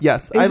phenomenon.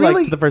 Yes, It I really-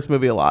 liked the first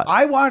movie a lot.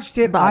 I watched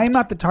it. Loved. I'm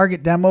not the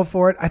target demo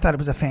for it. I thought it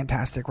was a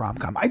fantastic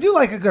rom-com. I do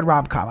like a good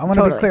rom-com. I want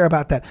to be Totally. clear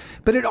about that.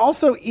 But it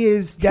also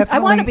is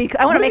definitely...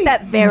 I want to make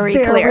that very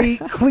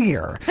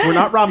clear. We're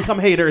not rom-com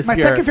haters My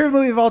here. second favorite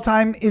movie of all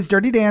time is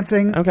Dirty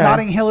Dancing. Okay.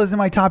 Notting Hill is in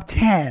my top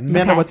 10.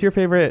 Amanda, Okay. what's your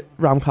favorite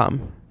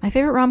rom-com? My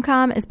favorite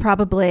rom-com is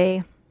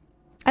probably...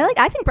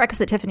 I think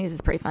Breakfast at Tiffany's is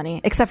pretty funny,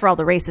 except for all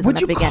the racism Would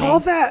at you the beginning. call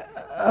that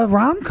a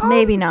rom-com?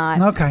 Maybe not.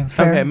 Okay,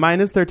 fair. Okay,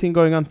 mine is 13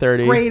 going on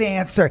 30. Great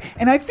answer.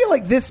 And I feel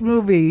like this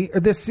movie or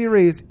this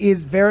series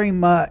is very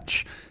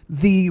much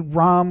the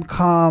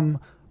rom-com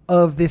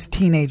of this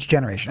teenage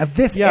generation, of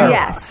this era.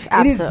 Yes, It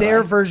is absolutely.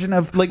 their version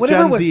of Like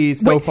whatever Gen was, Z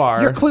so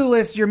far. Your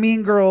Clueless, your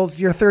Mean Girls,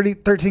 your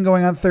 13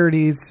 going on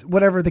 30s,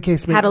 whatever the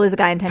case may be. How to Lose a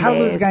Guy in 10 How to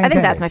Lose a Days. Guy in I think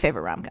 10 that's my Days.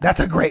 favorite rom-com. That's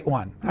a great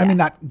one. I mean,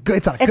 not good.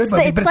 It's not a good It's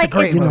movie, the- but it's it's a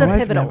great like- it's one. the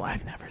pivotal one.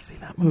 I've never seen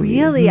that movie.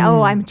 Really?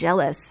 Oh, I'm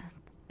jealous.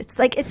 It's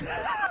like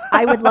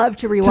I would love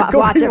to To rewatch go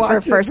watch it for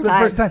rewatch the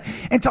first time.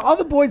 And To All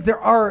the Boys,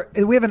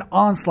 we have an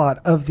onslaught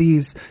of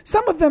these,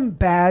 some of them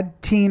bad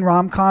teen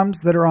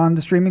rom-coms that are on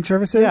the streaming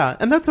services. Yeah,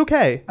 and that's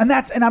okay. And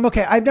I'm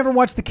okay. I've never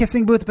watched The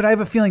Kissing Booth, but I have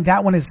a feeling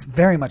that one is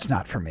very much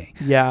not for me.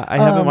 Yeah, I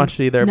haven't watched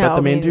it either, but no,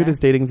 the main me dude neither. is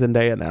dating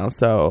Zendaya now,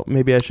 so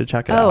maybe I should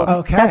check it Oh, out.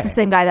 Okay. that's the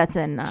same guy that's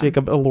in.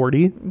 Jacob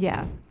Elordi.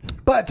 Yeah.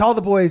 But To All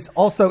the Boys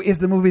also is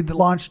the movie that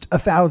launched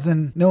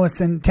 1,000 Noah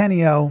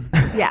Centineo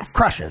Yes.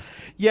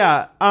 crushes.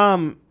 Yeah.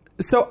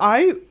 So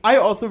I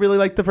also really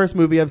like the first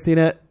movie. I've seen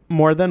it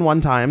more than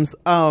one times.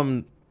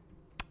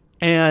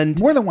 And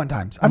More than one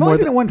times. I've More only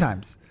seen than- it one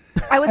times.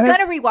 I was And going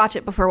to rewatch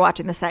it before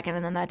watching the second,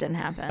 and then that didn't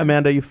happen.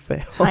 Amanda, you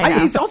failed. I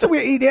know. It's also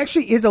weird. It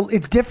actually is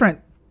it's different.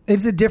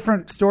 It's a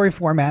different story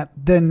format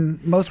than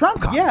most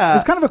rom-coms. Yeah.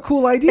 It's kind of a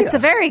cool idea. It's a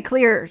very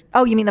clear.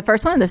 Oh, you mean the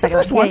first one or the second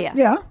first one.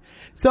 Yeah.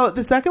 So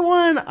the second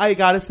one, I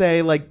gotta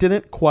say, like,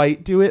 didn't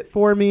quite do it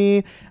for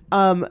me.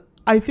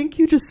 I think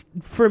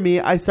for me,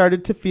 I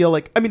started to feel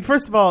like, I mean,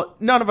 first of all,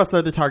 none of us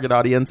are the target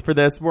audience for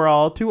this. We're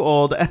all too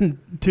old and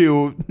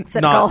too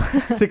Cynical. not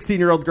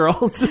 16-year-old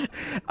girls.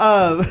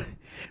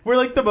 We're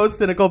like the most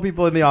cynical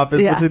people in the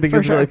office, Yeah, which I think for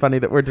is really sure. funny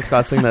that we're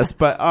discussing this.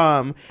 But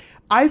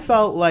I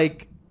felt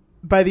like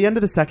by the end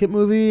of the second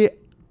movie,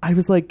 I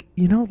was like,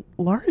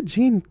 Laura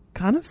Jean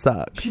kind of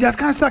sucks. She does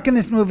kind of suck in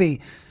this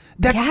movie.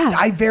 Yeah.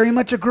 I very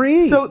much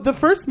agree. So the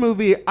first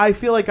movie, I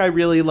feel like I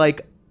really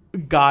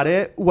got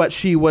it, what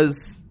she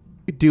was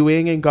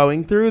doing and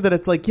going through, that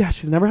it's like, yeah,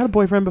 she's never had a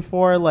boyfriend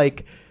before.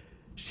 Like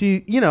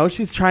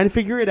she's trying to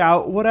figure it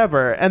out,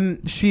 whatever.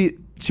 And she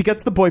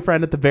gets the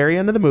boyfriend at the very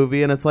end of the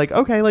movie, and it's like,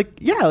 okay, like,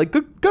 yeah, like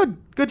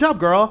good job,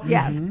 girl.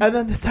 Yeah. And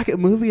then the second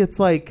movie, it's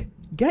like,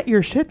 get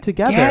your shit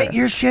together. Get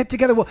your shit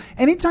together. Well,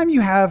 anytime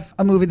you have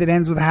a movie that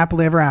ends with a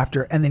happily ever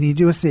after and then you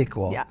do a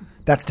sequel, Yeah.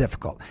 that's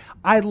difficult.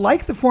 I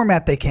like the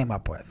format they came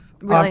up with.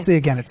 Really? Obviously,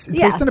 again, it's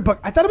Yeah. based on a book.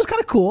 I thought it was kind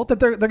of cool that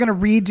they're going to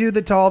redo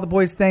the To All the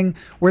Boys thing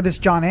where this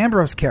John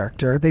Ambrose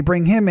character, they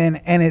bring him in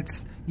and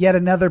it's yet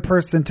another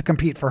person to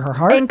compete for her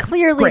heart. And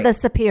clearly Great. the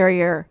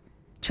superior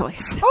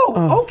choice.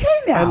 Oh, okay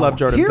now. I love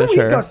Jordan Here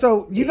Fisher. we go.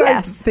 So you guys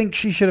Yes. think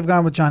she should have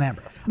gone with John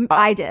Ambrose?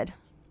 I did.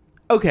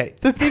 Okay,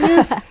 the thing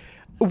is,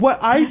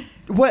 what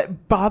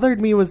bothered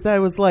me was that it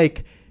was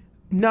like,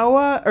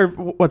 Noah, or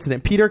what's his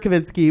name, Peter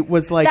Kavinsky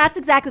was like, That's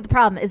exactly the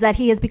problem, is that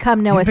he has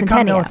become Noah He's become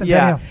Centineo. Noah Centineo.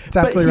 yeah, It's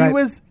absolutely but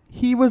right.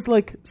 he was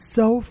like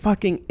so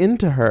fucking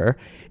into her,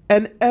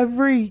 and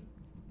every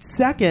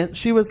second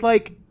she was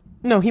like,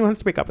 no, he wants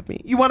to break up with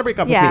me. You want to break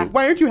up Yeah. with me?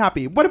 Why aren't you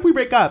happy? What if we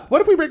break up?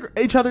 What if we break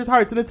each other's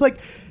hearts? And it's like,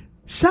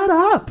 shut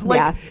up. Like,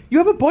 Yeah. you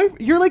have a boy,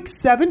 you're like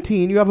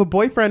 17, you have a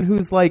boyfriend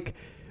who's like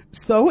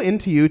so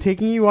into you,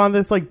 taking you on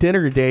this like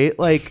dinner date.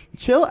 Like,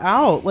 chill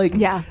out. Like,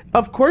 Yeah.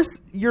 Of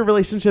course, your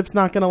relationship's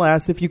not going to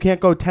last if you can't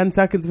go 10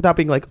 seconds without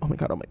being like, oh my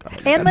god.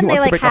 And when they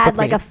like had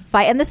like a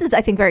fight, and this is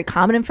I think very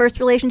common in first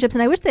relationships,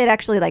 and I wish they had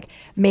actually like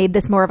made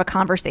this more of a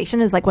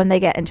conversation, is like when they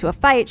get into a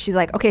fight, she's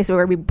like, okay, so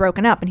we're we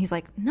broken up, and he's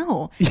like,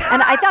 no.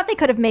 And I thought they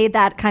could have made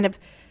that kind of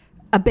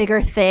a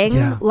bigger thing,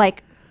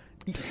 like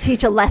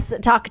teach a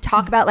lesson, talk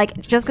about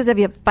like, just because if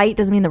you have a fight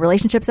doesn't mean the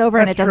relationship's over.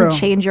 That's and it doesn't true.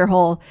 change your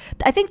whole.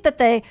 I think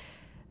that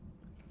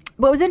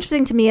what was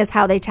interesting to me is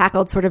how they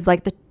tackled sort of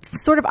like the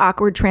sort of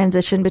awkward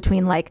transition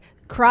between like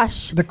the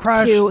to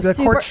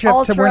courtship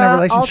ultra, to we're in a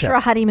relationship. ultra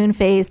honeymoon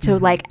phase to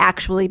like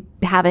actually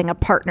having a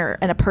partner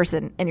and a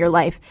person in your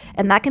life.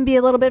 And that can be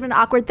a little bit of an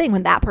awkward thing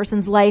when that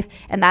person's life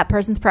and that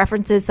person's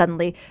preferences,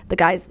 suddenly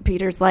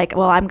Peter's like,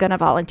 well, I'm going to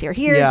volunteer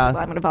here. Yeah. She's like,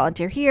 well, I'm going to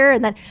volunteer here.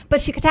 And then,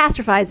 but she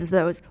catastrophizes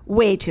those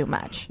way too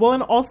much. Well,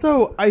 and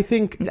also I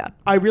think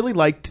I really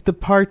liked the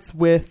parts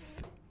with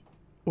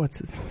what's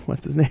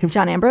his name?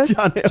 John Ambrose.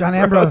 John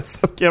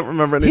Ambrose. I can't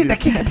remember. That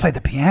kid can play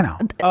the piano.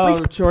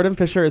 Jordan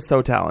Fisher is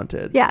so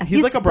talented. Yeah,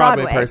 he's like a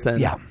Broadway person.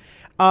 Yeah.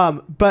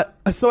 But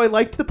so I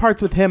liked the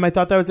parts with him. I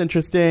thought that was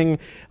interesting.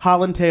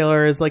 Holland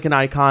Taylor is like an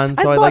icon,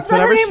 so I love liked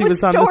that her whenever name she was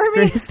was on the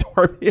Stormy. screen.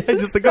 Stormy. I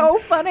just think So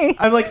funny.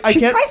 I'm like, I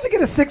She can't. tries to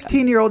get a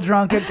 16-year-old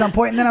drunk at some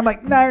point, and then I'm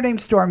like, nah, her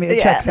name's Stormy.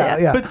 It checks out.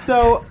 Yeah. But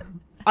so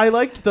I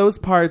liked those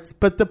parts,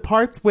 but the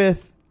parts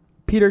with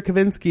Peter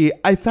Kavinsky,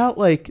 I felt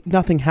like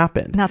nothing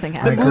happened. Nothing The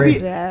happened. movie,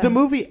 Yeah. the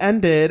movie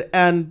ended,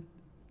 and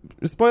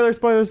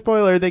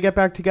spoiler, they get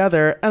back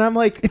together, and I'm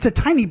like, it's a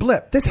tiny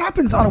blip. This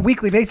happens on a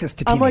weekly basis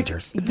to I'm like,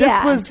 teenagers.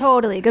 this was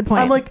totally good point.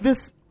 I'm like,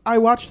 this. I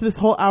watched this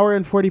whole hour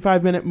and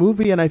 45-minute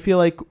movie, and I feel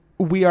like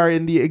we are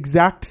in the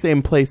exact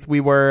same place we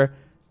were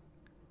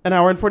an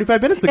hour and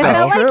 45 minutes ago. It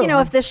felt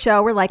like, if this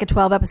show were like a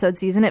 12-episode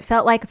season, it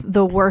felt like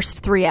the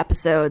worst 3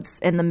 episodes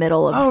in the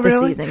middle of the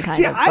season,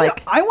 kind of.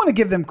 I want to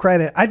give them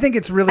credit. I think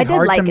it's really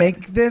hard to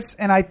make this,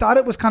 and I thought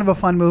it was kind of a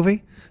fun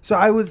movie. So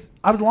I was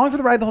along for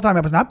the ride the whole time.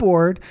 I was not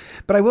bored,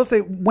 but I will say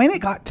when it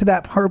got to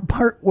that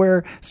part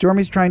where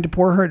Stormy's trying to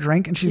pour her a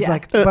drink, and she's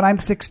like, "But I'm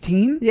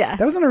 16." Yeah,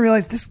 that was when I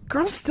realized this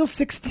girl's still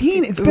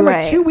 16. It's been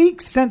like 2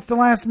 weeks since the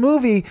last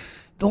movie.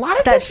 A lot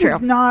of this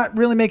is not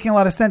really making a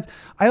lot of sense.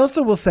 I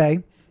also will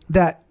say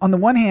that on the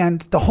one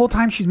hand, the whole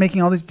time she's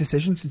making all these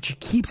decisions and she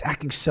keeps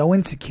acting so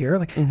insecure.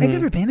 Like, I've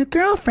never been a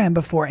girlfriend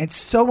before. It's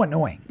so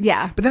annoying.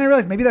 Yeah. But then I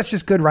realized maybe that's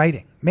just good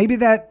writing. Maybe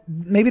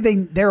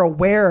they're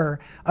aware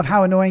of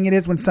how annoying it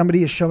is when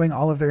somebody is showing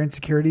all of their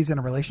insecurities in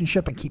a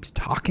relationship and keeps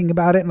talking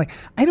about it. And like,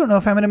 I don't know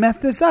if I'm going to mess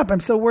this up. I'm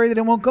so worried that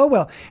it won't go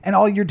well. And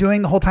all you're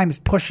doing the whole time is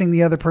pushing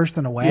the other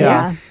person away.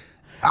 Yeah.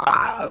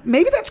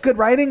 Maybe that's good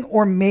writing,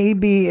 or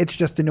maybe it's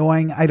just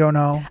annoying. I don't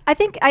know. I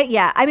think,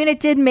 I mean, it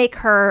did make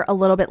her a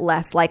little bit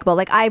less likable.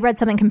 Like, I read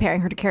something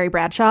comparing her to Carrie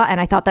Bradshaw, and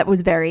I thought that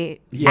was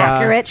very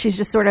accurate. She's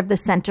just sort of the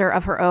center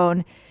of her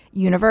own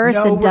universe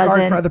No and regard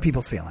doesn't for other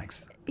people's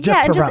feelings.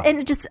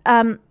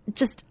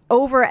 Just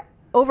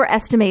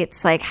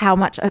overestimates like how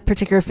much a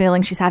particular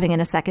feeling she's having in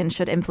a second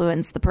should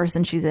influence the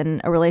person she's in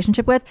a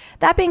relationship with.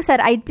 That being said,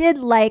 I did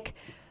like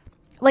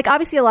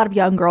obviously a lot of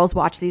young girls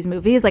watch these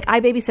movies. Like,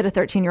 I babysit a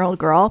 13-year-old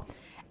girl,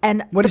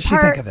 and what did she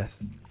think of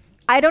this?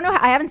 I don't know.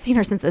 I haven't seen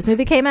her since this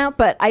movie came out,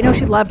 but I know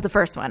she loved the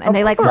first one, and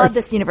they love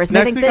this universe. And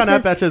Next they week think on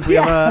Up Betches, we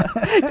have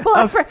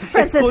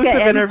Francisca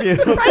exclusive interview.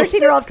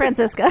 13-year-old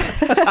Francisca.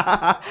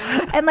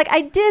 And like,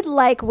 I did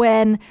like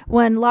when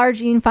Lara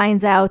Jean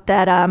finds out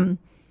that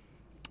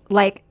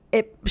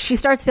she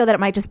starts to feel that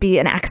it might just be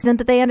an accident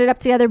that they ended up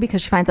together,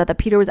 because she finds out that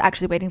Peter was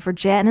actually waiting for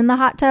Jen in the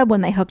hot tub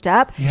when they hooked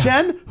up. Yeah.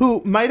 Jen,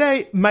 who might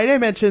I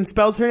mention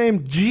spells her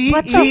name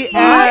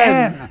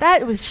G-E-N.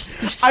 That was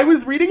just I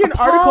was reading an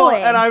article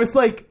and I was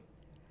like,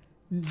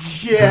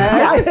 Jen?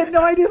 I had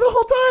no idea the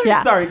whole time.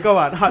 Yeah. Sorry, go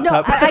on. Hot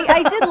tub.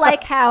 I did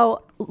like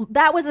how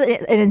that was an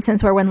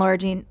instance where when Lara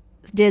Jean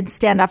did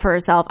stand up for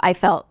herself, I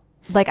felt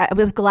like I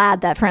was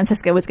glad that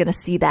Francisca was going to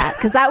see that,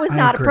 because that was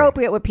not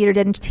appropriate what Peter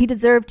did, and he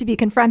deserved to be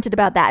confronted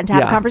about that and to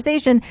have a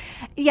conversation.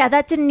 Yeah,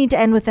 that didn't need to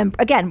end with them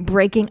again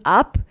breaking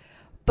up.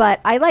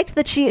 But I liked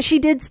that she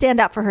did stand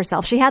up for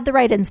herself. She had the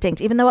right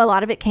instinct, even though a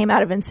lot of it came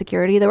out of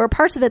insecurity. There were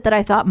parts of it that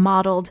I thought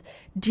modeled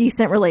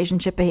decent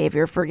relationship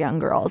behavior for young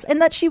girls,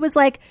 and that she was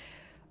like,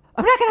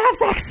 I'm not going to have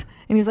sex.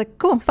 And he was like,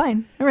 cool,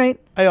 fine. All right.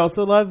 I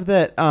also love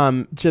that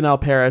Janelle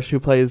Parrish,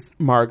 who plays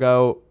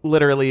Margot,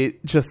 literally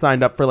just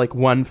signed up for like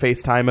one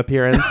FaceTime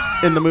appearance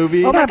in the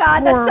movie. Oh my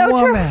God, that's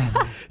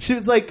so true. She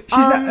was like,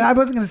 I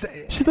wasn't going to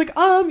say. She's like,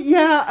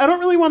 yeah, I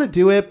don't really want to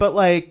do it, but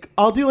like,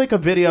 I'll do like a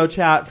video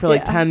chat for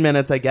like 10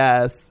 minutes, I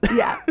guess.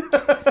 Yeah.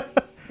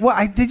 Well,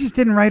 they just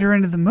didn't write her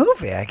into the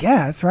movie, I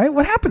guess, right?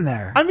 What happened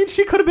there? I mean,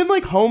 she could have been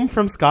like home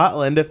from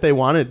Scotland if they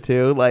wanted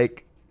to,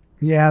 like.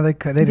 Yeah, they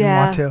could. They didn't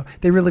want to.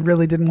 They really,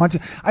 really didn't want to.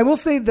 I will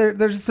say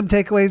there's some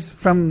takeaways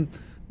from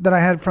that I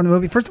had from the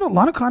movie. First of all,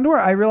 Lana Condor,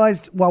 I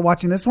realized while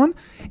watching this one,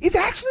 is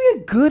actually a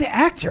good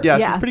actor. Yeah,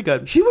 she's pretty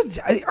good. She was,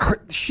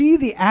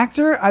 the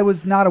actor, I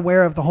was not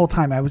aware of the whole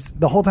time. I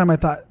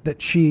thought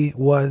that she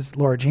was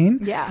Laura Jean.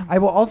 Yeah. I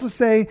will also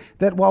say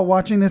that while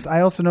watching this,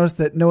 I also noticed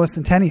that Noah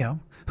Centineo,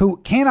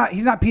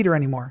 he's not Peter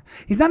anymore.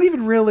 He's not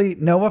even really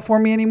Noah for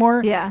me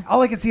anymore. Yeah.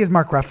 All I can see is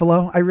Mark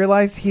Ruffalo. I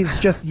realize he's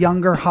just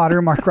younger,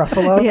 hotter Mark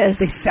Ruffalo. Yes.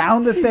 They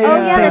sound the same. Oh,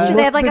 yeah, they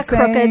look have like the a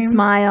crooked same.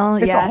 smile.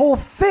 It's Yeah. a whole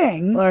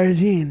thing. Laura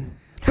Jean.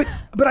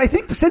 But I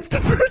think since the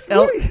first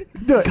movie,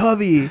 do it.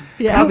 Covey.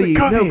 Yeah. Covey.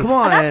 Covey. No, come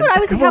on. And that's what I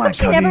was thinking. How come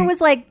she Covey. never was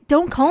like,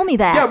 don't call me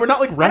that? Yeah, we're not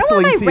like I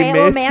wrestling don't want my teammates.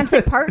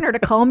 romantic partner to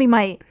call me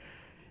my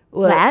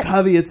Look, that.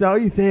 Covey, it's not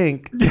what you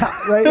think. Yeah,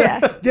 right. Yeah.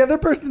 The other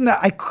person that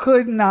I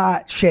could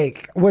not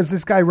shake was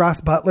this guy Ross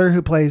Butler,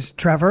 who plays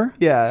Trevor.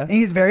 Yeah. And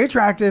he's very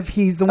attractive.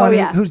 He's the one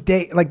who's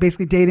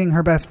basically dating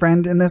her best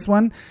friend in this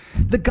one.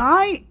 The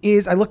guy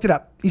is, I looked it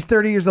up. He's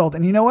 30 years old,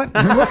 and you know what?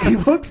 He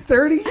looks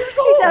 30 years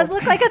old. He does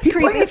look like a He's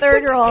creepy like a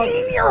 30-year-old.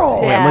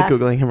 16-year-old. Wait, I'm like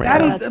Googling him right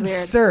That now. is That's weird.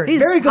 absurd. He's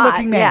Very good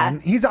looking hot, man.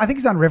 I think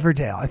he's on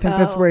Riverdale. I think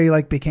that's where he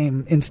like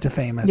became insta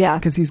famous. Yeah.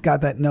 Because he's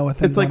got that Noah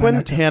thing. It's like going when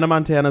on too. Hannah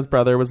Montana's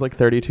brother was like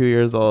 32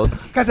 years old.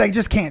 Guys, I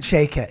just can't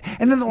shake it.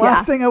 And then the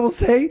last thing I will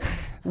say,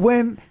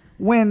 when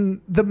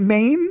the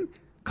main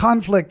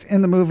conflict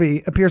in the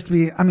movie appears to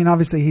be, I mean,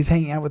 obviously he's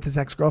hanging out with his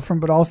ex-girlfriend,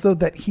 but also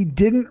that he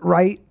didn't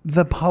write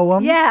the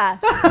poem. Yeah.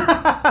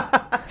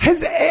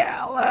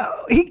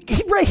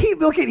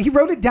 He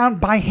wrote it down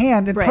by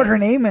hand and put her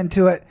name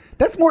into it.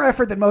 That's more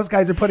effort than most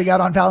guys are putting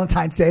out on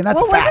Valentine's Day, and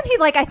that's Well, a fact. wasn't he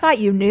like, I thought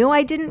you knew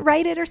I didn't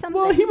write it or something?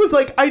 Well, he was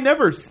like, I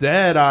never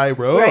said I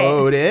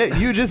wrote it.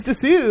 You just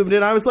assumed.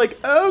 And I was like,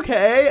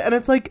 okay. And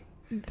it's like,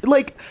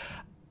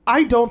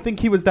 I don't think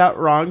he was that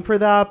wrong for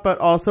that. But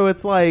also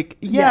it's like,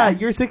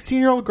 your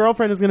 16-year-old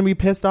girlfriend is going to be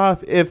pissed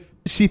off if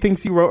she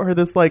thinks you wrote her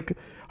this like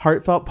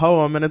heartfelt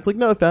poem. And it's like,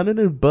 no, I found it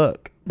in a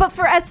book. But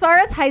for as far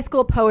as high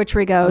school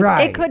poetry goes,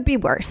 Right. it could be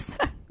worse.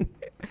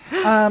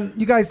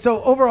 You guys,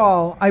 so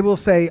overall, I will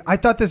say, I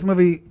thought this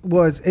movie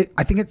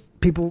I think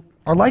people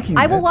are liking it.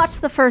 I will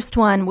watch the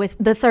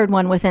third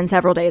one within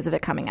several days of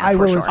it coming out. I for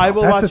will sure. as well. I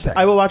will That's the watch. thing.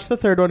 I will watch the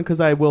third one because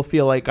I will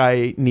feel like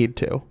I need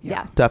to.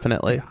 Yeah.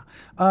 Definitely.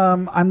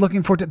 I'm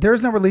looking forward to it. There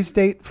is no release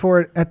date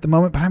for it at the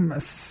moment, but I'm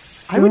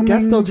assuming I would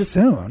guess they'll just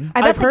soon.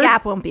 I bet I've the heard-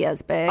 gap won't be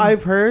as big.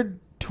 I've heard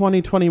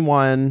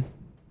 2021.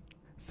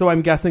 So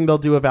I'm guessing they'll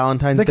do a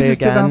Valentine's They Day could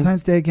just again. do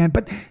Valentine's Day again.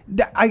 But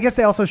I guess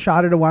they also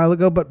shot it a while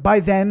ago. But by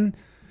then,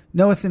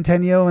 Noah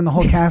Centineo and the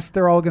whole cast,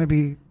 they're all going to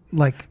be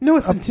like... Noah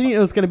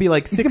Centineo is going to be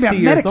like he's 60 gonna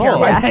be years on Medicare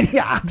old. by then.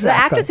 Yeah, exactly. The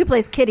actress who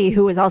plays Kitty,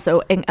 who is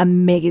also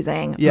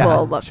amazing, Yeah,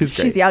 will look. she's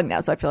great. young now,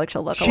 so I feel like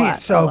she'll look a She lot.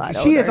 is so... a lot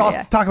She is older, also...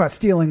 yeah. Talk about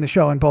stealing the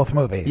show in both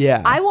movies.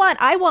 Yeah. I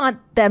want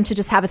them to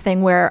just have a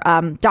thing where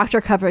Dr.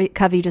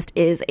 Covey just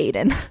is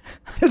Aiden.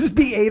 He'll just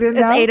be Aiden It's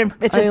now.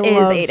 Aiden. It just I is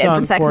love Aiden Sean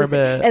from Sex and the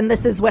City, Corbett. and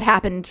this is what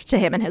happened to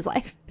him in his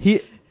life.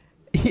 He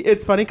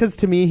it's funny because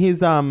to me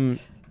he's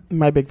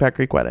My Big Fat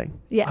Greek Wedding.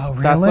 Yeah. Oh,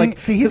 really? That's like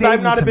See, he's because I'm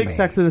Aiden not a to big me.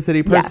 Sex and the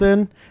City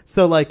person,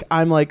 so like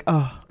I'm like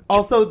oh.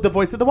 Also, the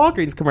voice of the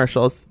Walgreens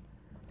commercials.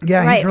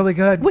 Yeah, Right. he's really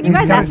good. When you He's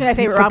guys got asked me a my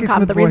favorite silky rom com,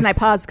 smooth the reason I voice.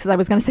 paused because I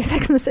was going to say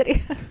Sex and the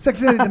City.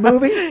 Sex and the City, the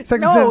movie? Sex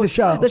and the City, No, the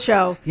show. the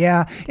show.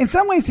 Yeah. In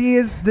some ways,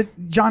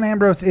 John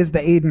Ambrose is the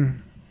Aiden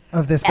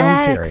of this film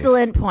series.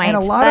 Excellent point. And a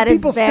lot That of is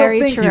people still very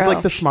think true. He's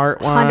like the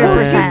smart one.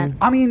 100%.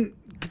 I mean,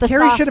 The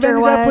Carrie should have softer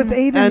ended up with one.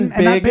 Aiden And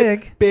and not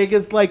Big. Big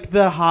is like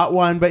the hot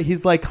one, but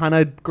he's like kind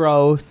of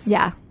gross.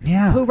 Yeah.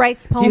 Yeah. Who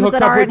writes He poems hooks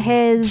that up aren't with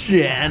his?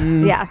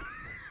 Jen. Yeah.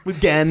 With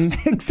Gen.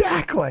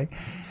 Exactly.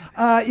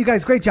 You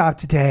guys, great job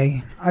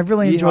today. I've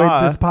really enjoyed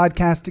Yeehaw. this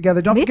podcast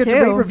together. Don't Me forget too.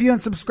 to rate, review,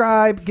 and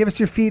subscribe. Give us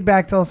your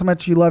feedback. Tell us how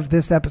much you loved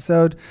this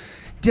episode.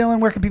 Dylan,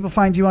 where can people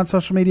find you on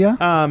social media?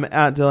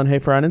 At Dylan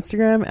Hafer on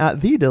Instagram,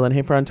 at the Dylan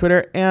Hafer on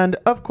Twitter, and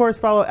of course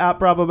follow at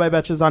Bravo by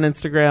Betches on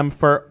Instagram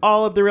for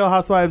all of the Real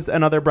Housewives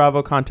and other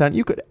Bravo content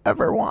you could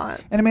ever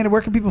want. And Amanda,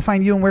 where can people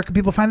find you and where can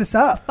people find this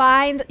up?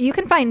 You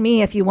can find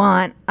me if you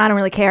want. I don't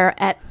really care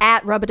at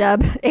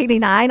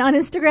Rubadub89 on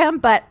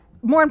Instagram, but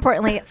more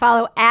importantly,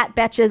 follow at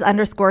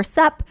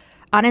Betches_sup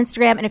on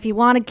Instagram. And if you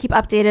want to keep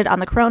updated on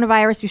the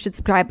coronavirus, you should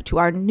subscribe to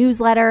our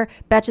newsletter,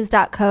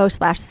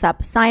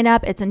 betches.co/sup sign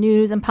up. It's a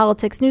news and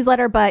politics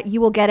newsletter, but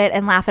you will get it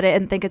and laugh at it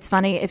and think it's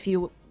funny if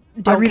you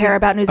don't care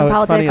about news and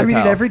it's funny politics. as I read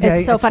it hell. every day.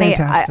 It's so funny.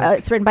 fantastic.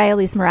 It's written by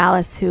Elise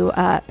Morales, who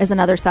is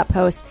another SUP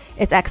host.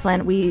 It's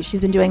excellent.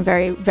 She's been doing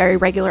very, very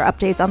regular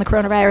updates on the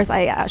coronavirus.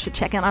 I should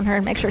check in on her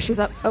and make sure she's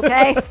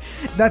okay.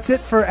 That's it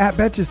for At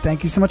Betches.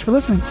 Thank you so much for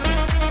listening.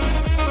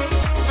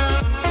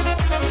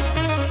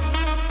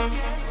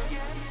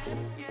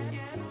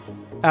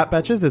 At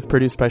Betches is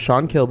produced by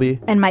Sean Kilby.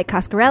 And Mike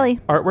Coscarelli.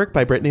 Artwork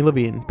by Brittany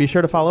Levine. Be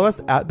sure to follow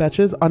us at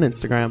Betches on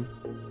Instagram.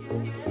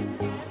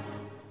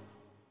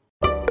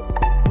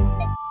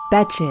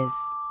 Betches.